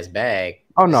big ass bag.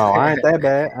 Oh no, I ain't that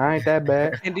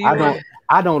bad. And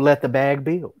I don't let the bag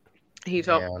build. He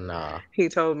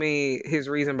told me his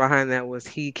reason behind that was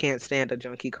he can't stand a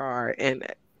junky car. And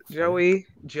Joey.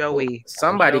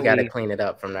 Somebody got to clean it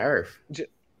up from the earth.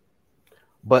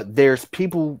 But there's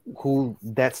people who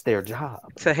that's their job.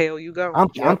 To hell you go. I'm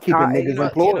keeping niggas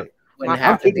employed.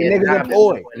 I'm keeping niggas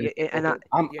employed.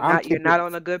 You're not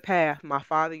on a good path. My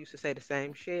father used to say the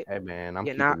same shit. Hey man, I'm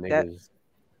keeping niggas.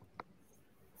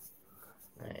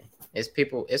 It's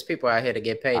people out here to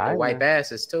get paid to wipe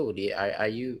asses too. Are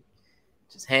you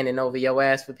just handing over your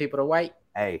ass for people to wipe?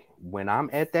 Hey, when I'm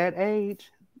at that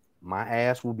age, my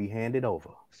ass will be handed over.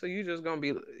 So you just gonna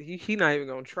be he not even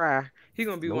gonna try. He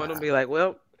gonna be one of them be like,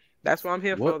 well, that's what I'm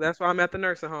here for. That's why I'm at the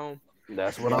nursing home.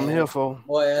 That's what I'm here for.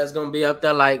 Boy, that's gonna be up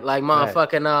there like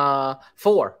motherfucking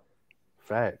 4.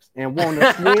 Facts. And want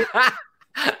to switch.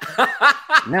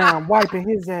 Now I'm wiping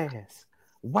his ass.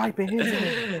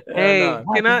 Hey,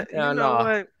 can I? You know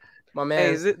what? My man,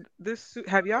 hey, is it this?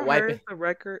 Have y'all heard the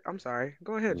record? I'm sorry.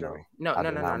 Go ahead, Joey. No.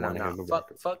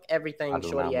 Fuck everything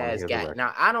Shorty ass got.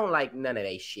 Now I don't like none of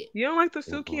that shit. You don't like the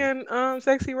Sukihana and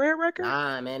Sexyy Red record?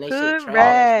 Nah, man, that shit trash.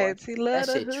 Rats. He love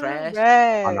that shit trash.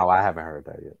 Rats. Oh no, I haven't heard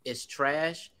that yet. It's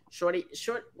trash. What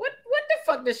the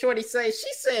fuck did Shorty say?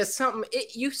 She said something.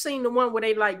 You seen the one where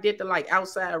they like did the like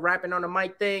outside rapping on the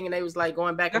mic thing, and they was like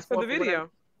going back and forth. That's for the video.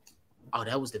 Oh,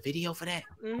 that was the video for that?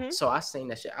 Mm-hmm. So I seen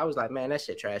that shit. I was like, man, that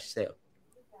shit trash as hell.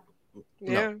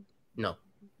 Yeah. No.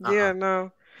 Yeah,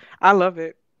 no. I love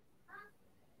it.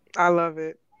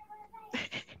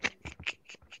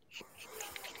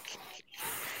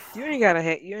 You ain't gotta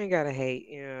hate. You know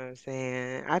what I'm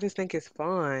saying? I just think it's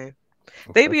fun.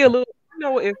 They be a little,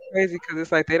 it's crazy because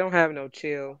it's like they don't have no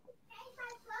chill.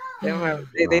 They don't have.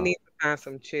 They need to find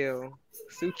some chill.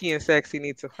 Suki and Sexy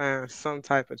need to find some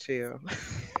type of chill.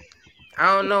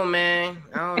 I don't know, man.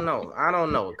 I don't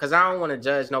know. Because I don't want to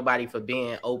judge nobody for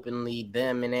being openly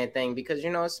them and everything. Because,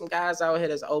 some guys out here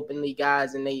that's openly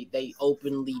guys and they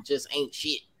openly just ain't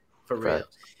shit for real.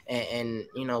 And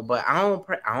but I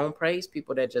don't praise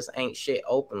people that just ain't shit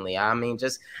openly. I mean,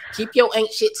 just keep your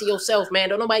ain't shit to yourself, man.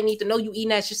 Don't nobody need to know you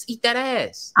eating ass. Just eat that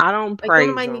ass. I don't praise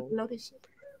don't nobody need to know this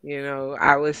shit.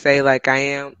 I would say like I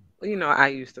am, I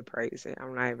used to praise it.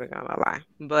 I'm not even going to lie.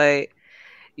 But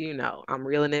I'm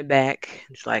reeling it back.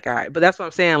 It's like, all right. But that's what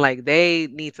I'm saying. Like, they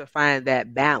need to find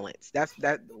that balance.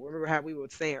 Remember how we were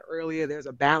saying earlier, there's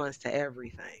a balance to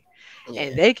everything. Yeah.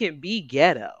 And they can be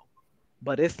ghetto.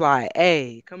 But it's like,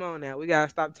 hey, come on now. We got to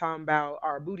stop talking about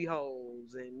our booty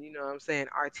holes. And, what I'm saying?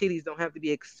 Our titties don't have to be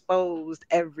exposed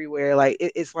everywhere. Like,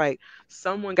 it's like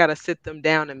someone got to sit them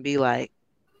down and be like,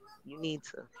 you need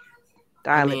to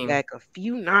dial it back a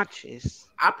few notches.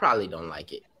 I probably don't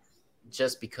like it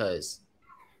just because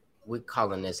we're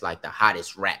calling this like the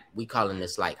hottest rap. We calling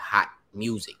this like hot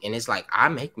music. And it's like, I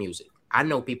make music. I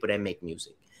know people that make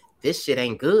music. This shit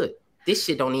ain't good. This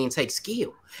shit don't even take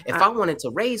skill. If I wanted to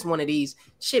raise one of these,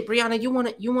 shit, Briana, you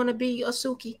wanna be a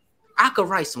Suki? I could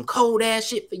write some cold ass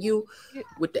shit for you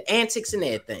with the antics and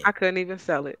everything. I couldn't even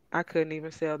sell it. I couldn't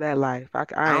even sell that life. I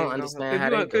don't ain't know. understand how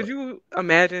they do Could it. you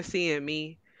imagine seeing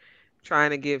me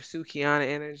trying to give Sukihana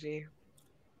energy,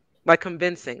 like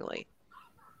convincingly?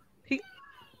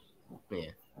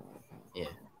 Yeah.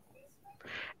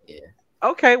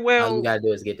 Okay, All you well, gotta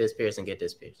do is get this piercing, get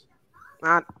this piercing,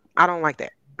 I don't like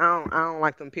that. I don't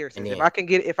like them piercings. then- If I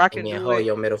can and then do hold it,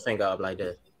 your middle finger up like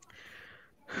this.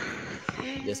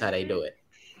 That's how they do it.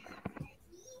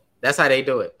 That's how they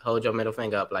do it. Hold your middle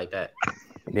finger up like that.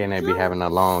 Then they be having a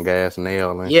long ass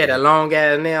nail. And Yeah, the long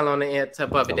ass nail on the end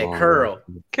top of it, that curl.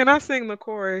 Can I sing the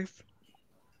chorus?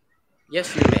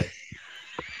 Yes, you may.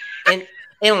 And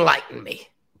enlighten me,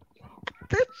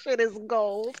 This shit is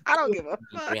gold. I don't give a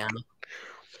fuck. Briana.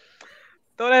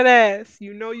 Throw that ass.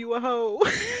 You know you a hoe.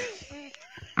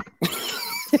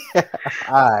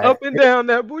 Alright. Up and down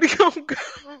that booty gon' go.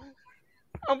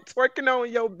 I'm twerking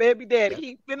on your baby daddy.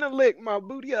 He finna lick my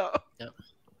booty up. Yep.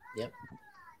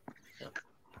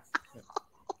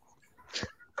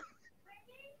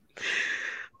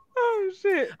 Oh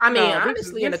shit. I mean, Nah,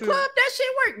 honestly, in the club, that shit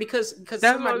worked because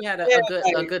somebody had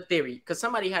a good theory. Because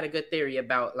somebody had a good theory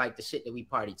about like the shit that we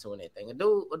party to and everything. A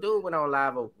dude went on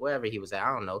live or wherever he was at.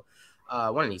 I don't know.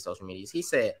 One of these social medias. He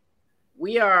said,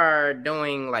 we are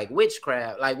doing like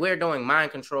witchcraft, like we're doing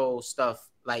mind control stuff,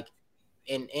 like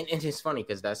and it's funny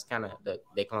because that's kind of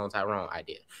the Clone Tyrone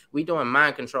idea. We doing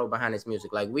mind control behind this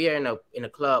music. Like we are in a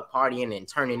club partying and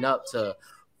turning up to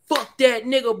fuck that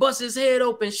nigga, bust his head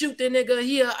open, shoot that nigga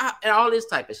here, and all this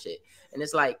type of shit. And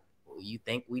it's like, you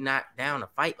think we not down to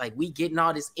fight? Like we getting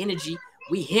all this energy,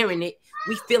 we hearing it,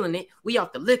 we feeling it, we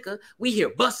off the liquor, we hear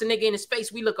bust a nigga in his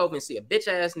face, we look over and see a bitch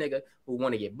ass nigga who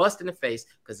want to get busted in the face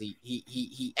because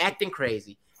he acting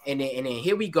crazy, and then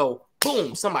here we go,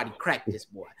 boom, somebody cracked this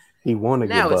boy. He want to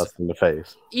get busted in the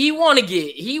face. He want to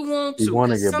get busted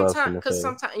in the face. Because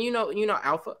sometimes you know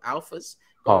alphas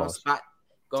goes for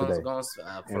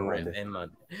real. And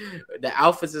the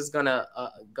alphas is gonna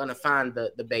find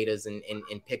the betas and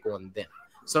pick on them.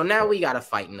 So now we got to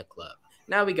fight in the club.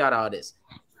 Now we got all this.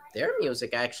 Their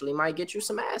music actually might get you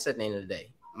some ass at the end of the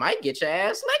day. Might get your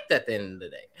ass licked at the end of the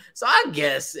day. So I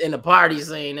guess in the party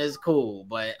scene is cool,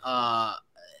 but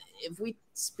if we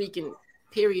speaking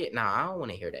period, I don't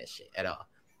want to hear that shit at all.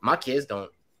 My kids don't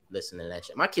listen to that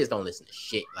shit. My kids don't listen to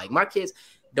shit. Like my kids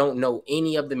don't know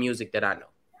any of the music that I know.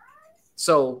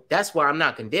 So that's why I'm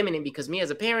not condemning it, because me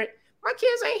as a parent, my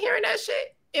kids ain't hearing that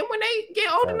shit. And when they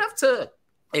get old enough to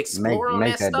explore on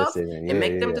that stuff and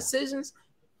make them decisions,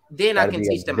 then I can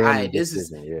teach them. This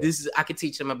is I can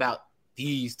teach them about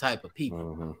these type of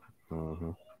people.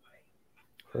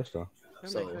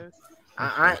 So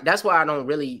that's why I don't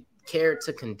really care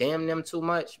to condemn them too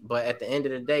much. But at the end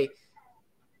of the day,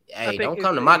 hey, don't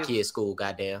come to my kid's school,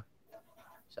 goddamn.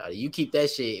 So you keep that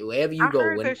shit wherever you go. I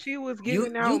heard that she was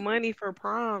giving out money for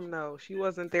prom, though. She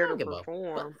wasn't there to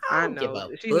perform. I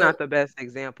know she's not the best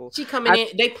example. She coming in,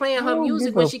 they playing her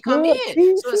music when she come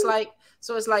in. So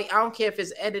it's like I don't care if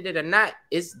it's edited or not.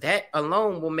 It's that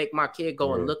alone will make my kid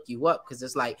go and look you up, because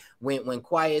it's like when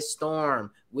Quiet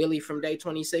Storm, Willie from Day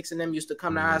 26 and them used to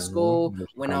come to our school.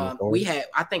 When I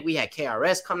think we had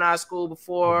KRS come to our school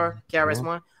before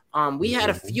KRS-One. We had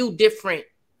a few different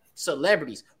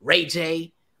celebrities, Ray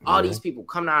J. All these people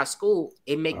come to our school,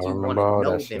 it make you want to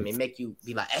know them. It make you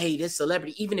be like, hey, this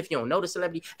celebrity, even if you don't know the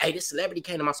celebrity, hey, this celebrity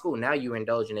came to my school. Now you're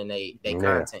indulging in their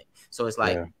content. So it's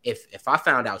like, if I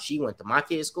found out she went to my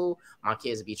kid's school, my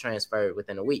kids would be transferred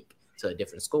within a week to a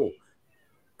different school.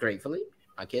 Gratefully,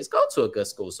 my kids go to a good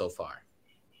school so far.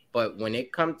 But when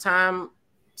it come time,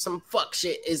 some fuck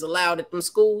shit is allowed at them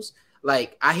schools.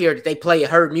 Like I hear that they play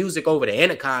her music over the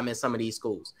intercom in some of these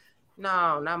schools.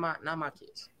 No, not my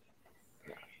kids.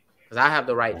 Because I have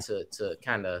the right to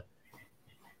kind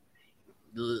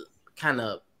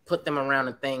of put them around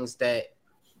the things that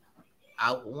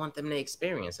I want them to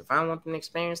experience. If I don't want them to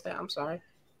experience that, I'm sorry.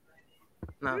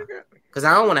 No, because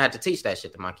I don't want to have to teach that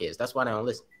shit to my kids. That's why they don't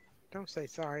listen. Don't say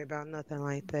sorry about nothing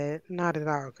like that. Not at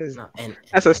all. Because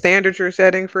that's a standard you're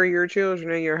setting for your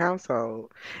children in your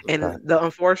household. And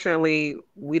unfortunately,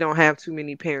 we don't have too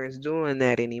many parents doing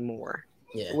that anymore.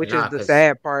 Yeah, which is the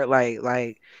sad part.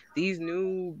 Like these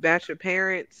new batch of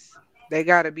parents, they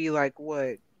got to be like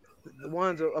what the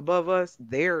ones above us.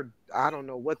 I don't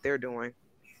know what they're doing.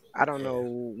 I don't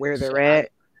know where they're at.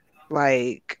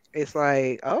 Like it's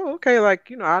like, oh, okay. Like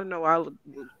I know I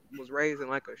was raised in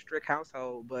like a strict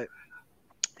household, but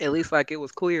at least like it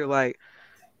was clear. Like,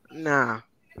 nah,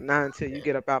 Not until you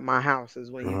get up out my house is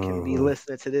when you can be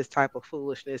listening to this type of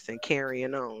foolishness and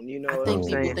carrying on. You know I what think I'm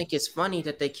people saying? think it's funny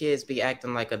that their kids be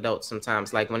acting like adults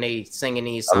sometimes. Like when they singing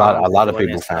these A songs. lot of doing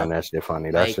people that find stuff. that shit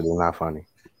funny. That Like- shit is not funny.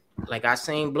 Like I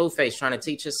seen Blueface trying to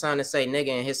teach his son to say nigga,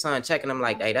 and his son checking him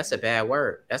like, hey, that's a bad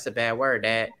word. That's a bad word,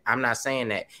 Dad. I'm not saying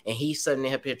that. And he's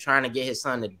sitting up here trying to get his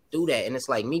son to do that. And it's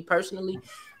like me personally,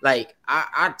 like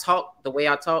I talk the way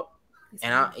I talk,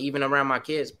 and I even around my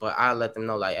kids, but I let them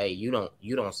know like, hey, you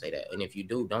don't say that. And if you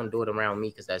do, don't do it around me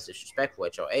because that's disrespectful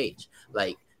at your age.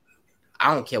 Like,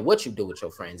 I don't care what you do with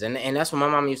your friends. And that's what my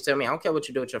mom used to tell me. I don't care what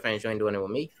you do with your friends, you ain't doing it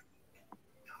with me.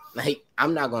 Like,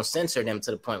 I'm not gonna censor them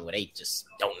to the point where they just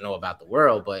don't know about the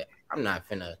world, but I'm not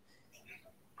finna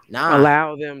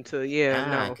allow them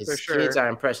to, for sure. Kids are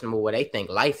impressionable where they think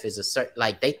life is a certain,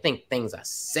 like they think things are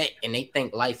set and they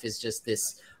think life is just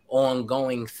this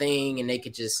ongoing thing and they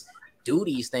could just do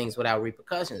these things without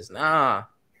repercussions. Nah.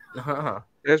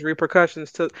 There's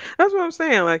repercussions to. That's what I'm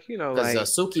saying. Like, you know, because like a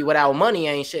Suki without money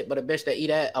ain't shit, but a bitch that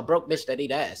eat ass, a broke bitch that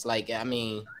eat ass. Like, I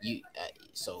mean,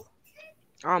 so.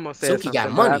 I almost said Suki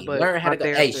got money. Learn how to go.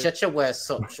 Hey, shut your ass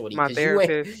up, shorty. My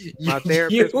therapist.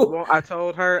 I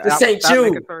told her this I ain't would stop you.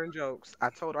 making certain jokes. I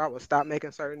told her I would stop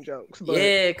making certain jokes. But,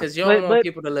 yeah, because you don't want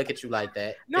people to look at you like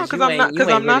that. No, because I'm not. Because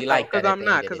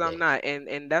I'm not.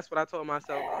 And that's what I told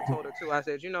myself. I told her too. I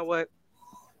said, you know what?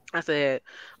 I said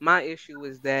my issue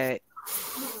is that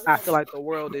I feel like the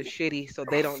world is shitty, so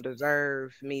they don't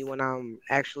deserve me when I'm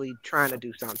actually trying to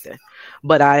do something.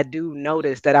 But I do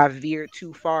notice that I veered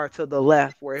too far to the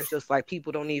left, where it's just like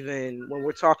people don't even, when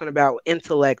we're talking about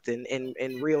intellect and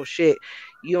real shit,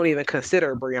 you don't even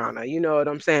consider Briana. You know what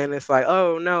I'm saying? It's like,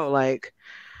 oh no, like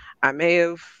I may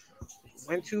have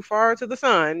went too far to the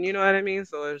sun. You know what I mean?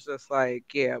 So it's just like,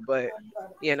 yeah, but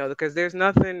you know, because there's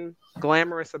nothing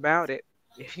glamorous about it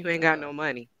if you ain't got no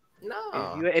money.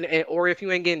 No. Or if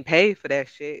you ain't getting paid for that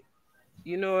shit.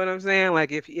 You know what I'm saying?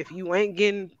 Like if you ain't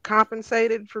getting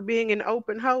compensated for being an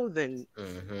open hoe, then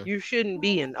you shouldn't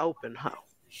be an open hoe.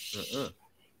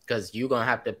 Because you're gonna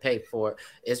have to pay for it.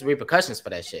 It's repercussions for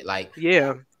that shit. Like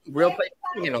real place,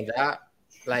 you know, job.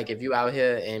 Like if you out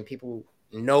here and people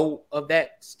know of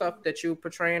that stuff that you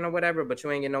portraying or whatever, but you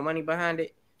ain't getting no money behind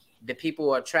it, the people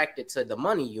are attracted to the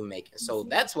money you making. So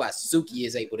that's why Suki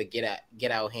is able to get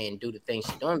out here and do the things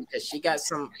she's doing, because she got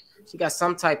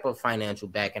some type of financial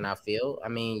backing, I feel. I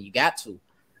mean, you got to.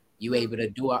 You able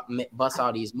to bust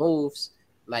all these moves.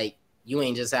 Like, you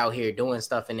ain't just out here doing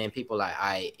stuff and then people like,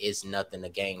 it's nothing to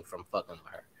gain from fucking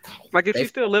with her. Like if she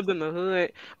still lived in the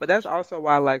hood, but that's also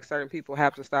why like certain people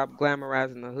have to stop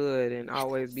glamorizing the hood and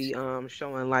always be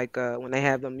showing like when they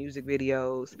have the music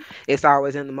videos, it's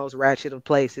always in the most ratchet of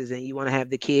places and you want to have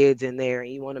the kids in there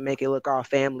and you want to make it look all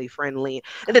family friendly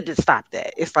and then just stop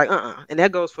that. It's like and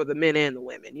that goes for the men and the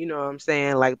women. You know what I'm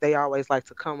saying? Like they always like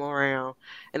to come around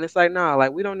and it's like no,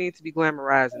 like we don't need to be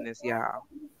glamorizing this, y'all,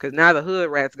 because now the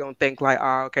hood rat's gonna think like,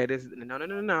 oh okay, this is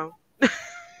no.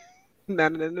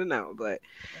 No, but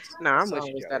no, I'm with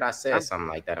you. That I said something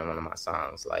like that in one of my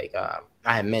songs. Like I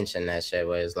had mentioned that shit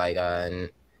where it's like and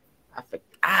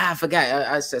I forgot.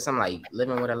 I said something like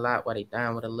living with a lot while they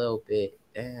dying with a little bit.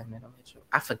 Damn, man,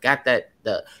 I forgot that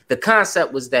the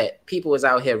concept was that people was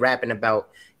out here rapping about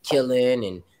killing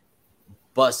and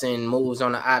busting moves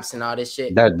on the ops and all this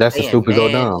shit. That's a Stupid Go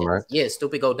Dumb, right? Yeah,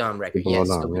 Stupid Go Dumb record.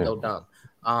 Stupid Go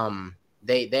Dumb.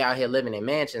 They out here living in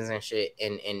mansions and shit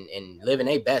and living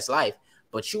their best life,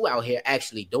 but you out here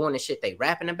actually doing the shit they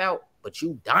rapping about, but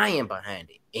you dying behind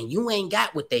it, and you ain't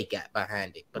got what they got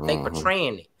behind it, but they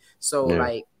portraying it. So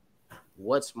like,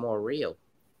 what's more real?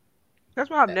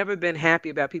 That's why I've never been happy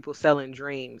about people selling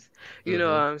dreams. You know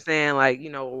what I'm saying? Like,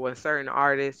 you know, when certain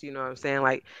artists, you know what I'm saying?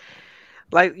 Like,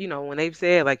 you know, when they've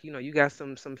said, like, you know, you got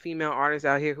some female artists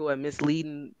out here who are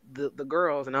misleading the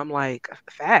girls. And I'm like,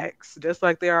 facts. Just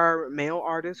like there are male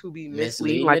artists who be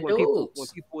misleading. Like when people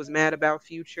was mad about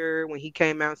Future, when he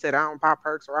came out and said, I don't pop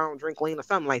perks or I don't drink lean or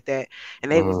something like that. And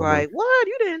they was like, what?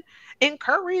 You didn't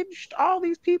encourage all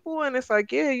these people? And it's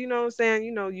like, yeah, you know what I'm saying?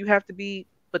 You know, you have to be,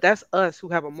 but that's us who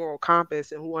have a moral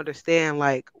compass and who understand,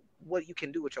 like, what you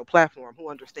can do with your platform,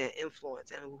 who understand influence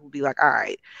and who be like, all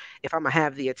right, if I'm gonna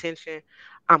have the attention,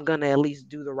 I'm gonna at least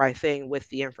do the right thing with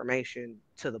the information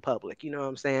to the public. You know what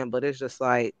I'm saying? But it's just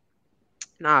like,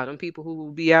 nah, them people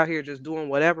who be out here just doing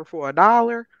whatever for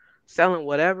 $1, selling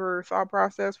whatever thought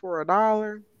process for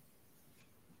 $1,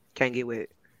 can't get with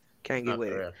it. Can't get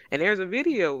with it. And there's a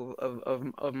video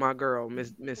of my girl,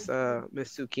 Miss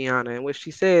Sukihana, in which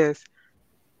she says,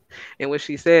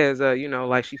 you know,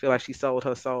 like she feel like she sold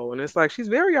her soul. And it's like she's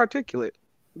very articulate,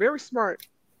 very smart.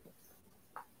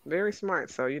 Very smart.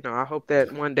 So, I hope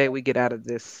that one day we get out of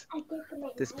this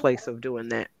place of doing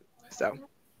that. So,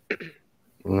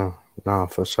 No, no,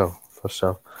 for sure, for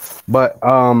sure. But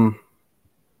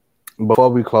before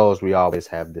we close, we always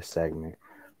have this segment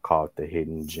called the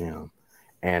Hidden Gem,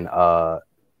 and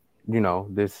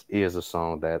this is a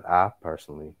song that I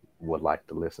personally would like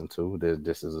to listen to.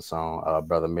 This is a song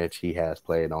Brother Mitch he has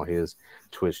played on his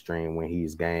Twitch stream when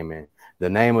he's gaming. The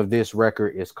name of this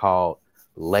record is called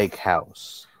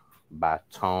Lakehouse by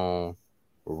Tone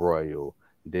Royal.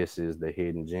 This is the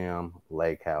Hidden Gem,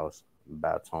 Lakehouse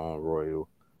by Tone Royal.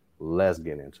 Let's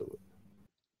get into it.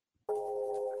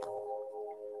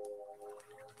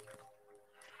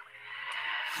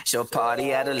 She'll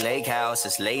party at a lake house.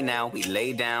 It's late now, we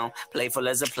lay down. Playful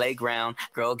as a playground.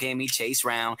 Girl gave me chase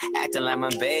round. Acting like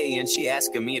my bae, and she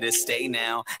asking me to stay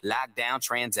now. Lockdown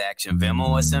transaction, Venmo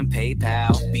or some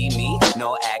PayPal. Be me,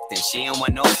 no acting. She ain't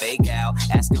want no fake out.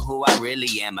 Asking who I really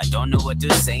am. I don't know what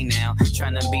to say now.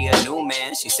 Trying to be a new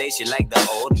man. She say she like the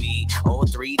old me.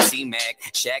 Old 3 T-Mac.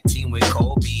 Shaq team with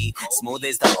Kobe. Smooth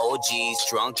as the OGs.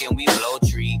 Drunk and we blow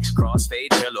tree.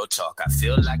 Crossfade pillow talk. I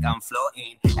feel like I'm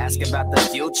floating. Ask about the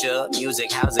future.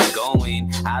 Music, how's it going?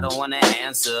 I don't wanna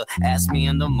answer. Ask me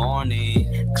in the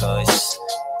morning. Cause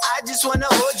I just wanna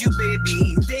hold you,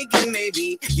 baby. Thinking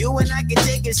maybe you and I can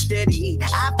take it steady.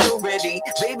 I feel ready.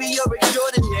 Baby, you're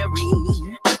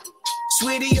extraordinary.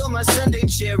 Sweetie, you're my Sunday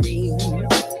cherry.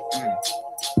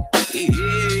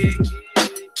 Yeah.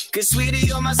 Cause sweetie,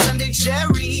 you're my Sunday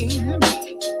cherry.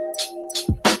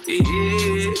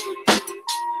 Yeah.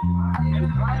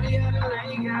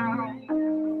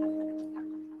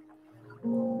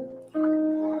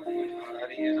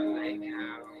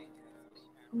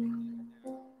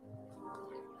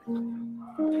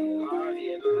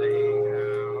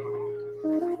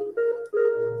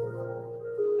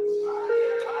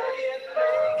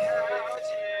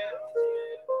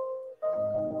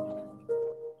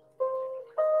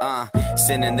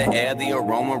 Sin in the air, the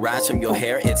aroma rise from your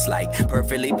hair. It's like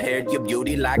perfectly paired, your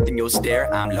beauty locked in your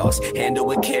stare. I'm lost, handle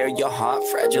with care, your heart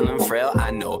fragile and frail. I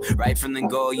know, right from the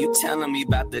go, you telling me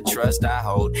about the trust I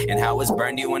hold and how it's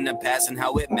burned you in the past and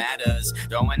how it matters.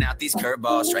 Throwing out these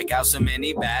curveballs, strike out so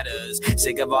many batters.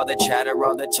 Sick of all the chatter,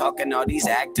 all the talk, and all these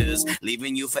actors.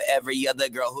 Leaving you for every other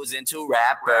girl who's into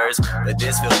rappers. But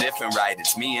this feels different, right?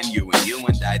 It's me and you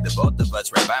and I, the both of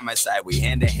us right by my side. We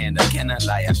hand to hand, I cannot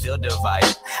lie, I feel the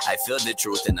vibe. I feel the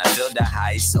truth and I feel the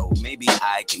high, so maybe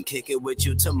I can kick it with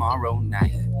you tomorrow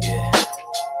night. Yeah.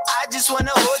 I just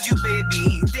wanna hold you,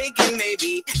 baby. Thinking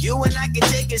maybe you and I can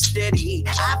take it steady.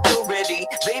 I feel ready,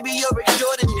 baby, you're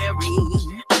extraordinary.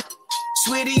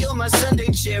 Sweetie, you're my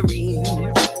Sunday cherry.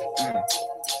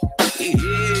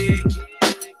 Yeah.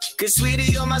 Cause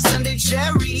sweetie, you're my Sunday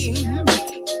cherry.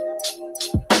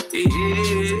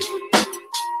 Yeah.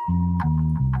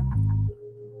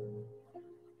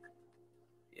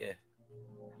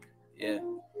 Yeah.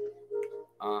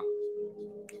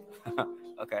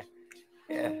 Okay.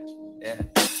 Yeah.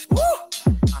 Woo!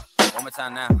 One more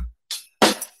time now.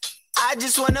 I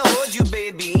just wanna hold you,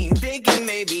 baby. Thinking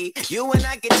maybe you and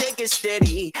I can take it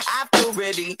steady. I feel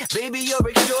ready, baby, you're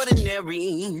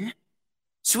extraordinary.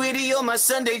 Sweetie, you're my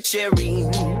Sunday cherry.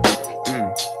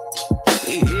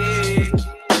 Yeah.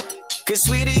 Cause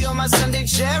sweetie, you're my Sunday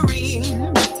cherry.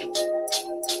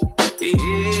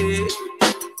 Yeah.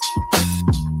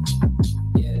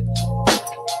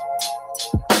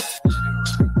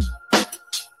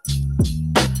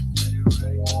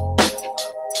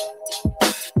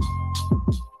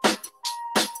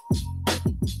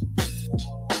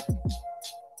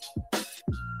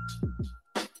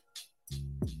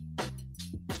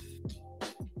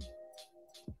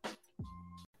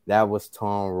 That was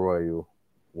Tone Royal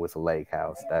with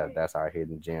Lakehouse. That's our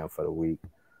hidden gem for the week.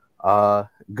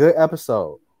 Good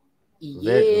episode.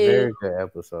 Very, very good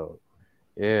episode.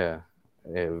 Yeah.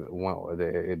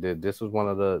 This was one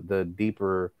of the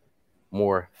deeper,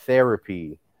 more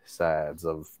therapy sides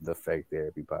of the Fake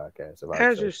Therapy podcast.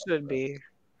 As it should be.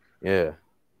 Yeah.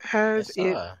 Has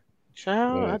it,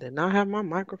 child? Yeah. I did not have my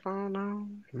microphone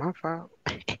on. My fault.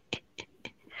 It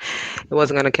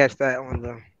wasn't gonna catch that on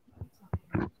the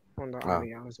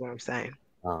audio. Is what I'm saying.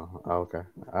 Oh, okay.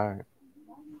 All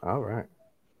right.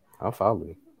 I'll follow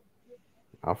you.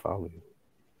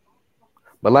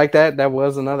 But like that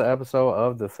was another episode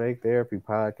of the Fake Therapy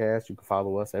podcast. You can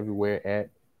follow us everywhere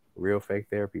at Real Fake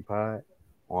Therapy Pod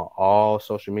on all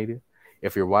social media.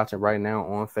 If you're watching right now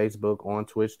on Facebook, on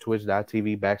Twitch,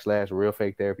 twitch.tv/Real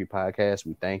Fake Therapy Podcast,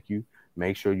 we thank you.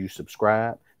 Make sure you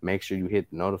subscribe. Make sure you hit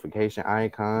the notification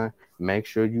icon. Make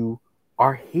sure you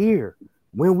are here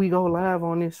when we go live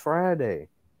on this Friday.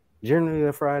 Generally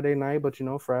a Friday night, but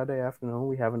Friday afternoon,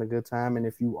 we having a good time. And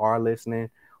if you are listening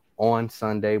on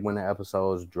Sunday when the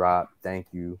episodes drop, thank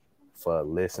you for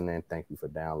listening. Thank you for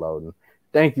downloading.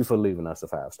 Thank you for leaving us a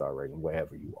 5-star rating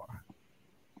wherever you are.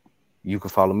 You can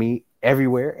follow me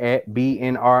everywhere at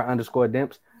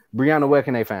BNR_Demps. Briana, where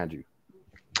can they find you?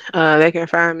 They can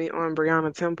find me on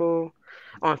Briana Temple,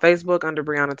 on Facebook under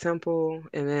Briana Temple,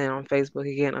 and then on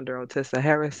Facebook again under Otissa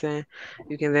Harrison.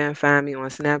 You can then find me on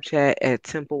Snapchat at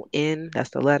Temple N.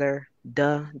 That's the letter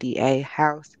DA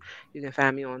House. You can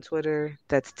find me on Twitter.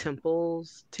 That's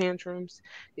Temple's Tantrums.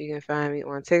 You can find me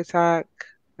on TikTok.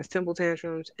 That's Temple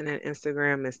Tantrums, and then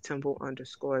Instagram is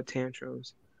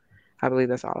Temple_Tantrums. I believe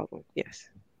that's all of them. Yes.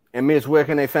 And Mitch, where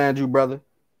can they find you, brother?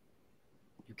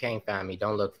 You can't find me.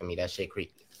 Don't look for me. That shit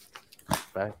creepy.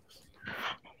 Facts.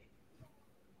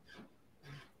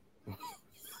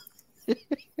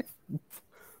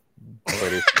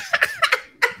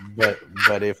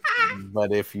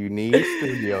 but if you need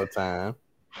studio time,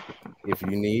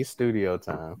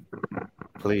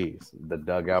 please, the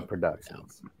Dugout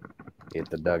Productions. Hit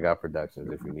the Dugout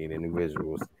Productions. If you need any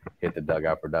visuals, hit the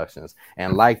Dugout Productions.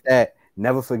 And like that,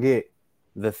 never forget,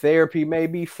 the therapy may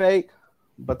be fake,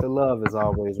 but the love is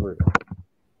always real.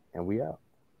 And we out.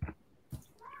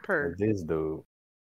 Per. This dude.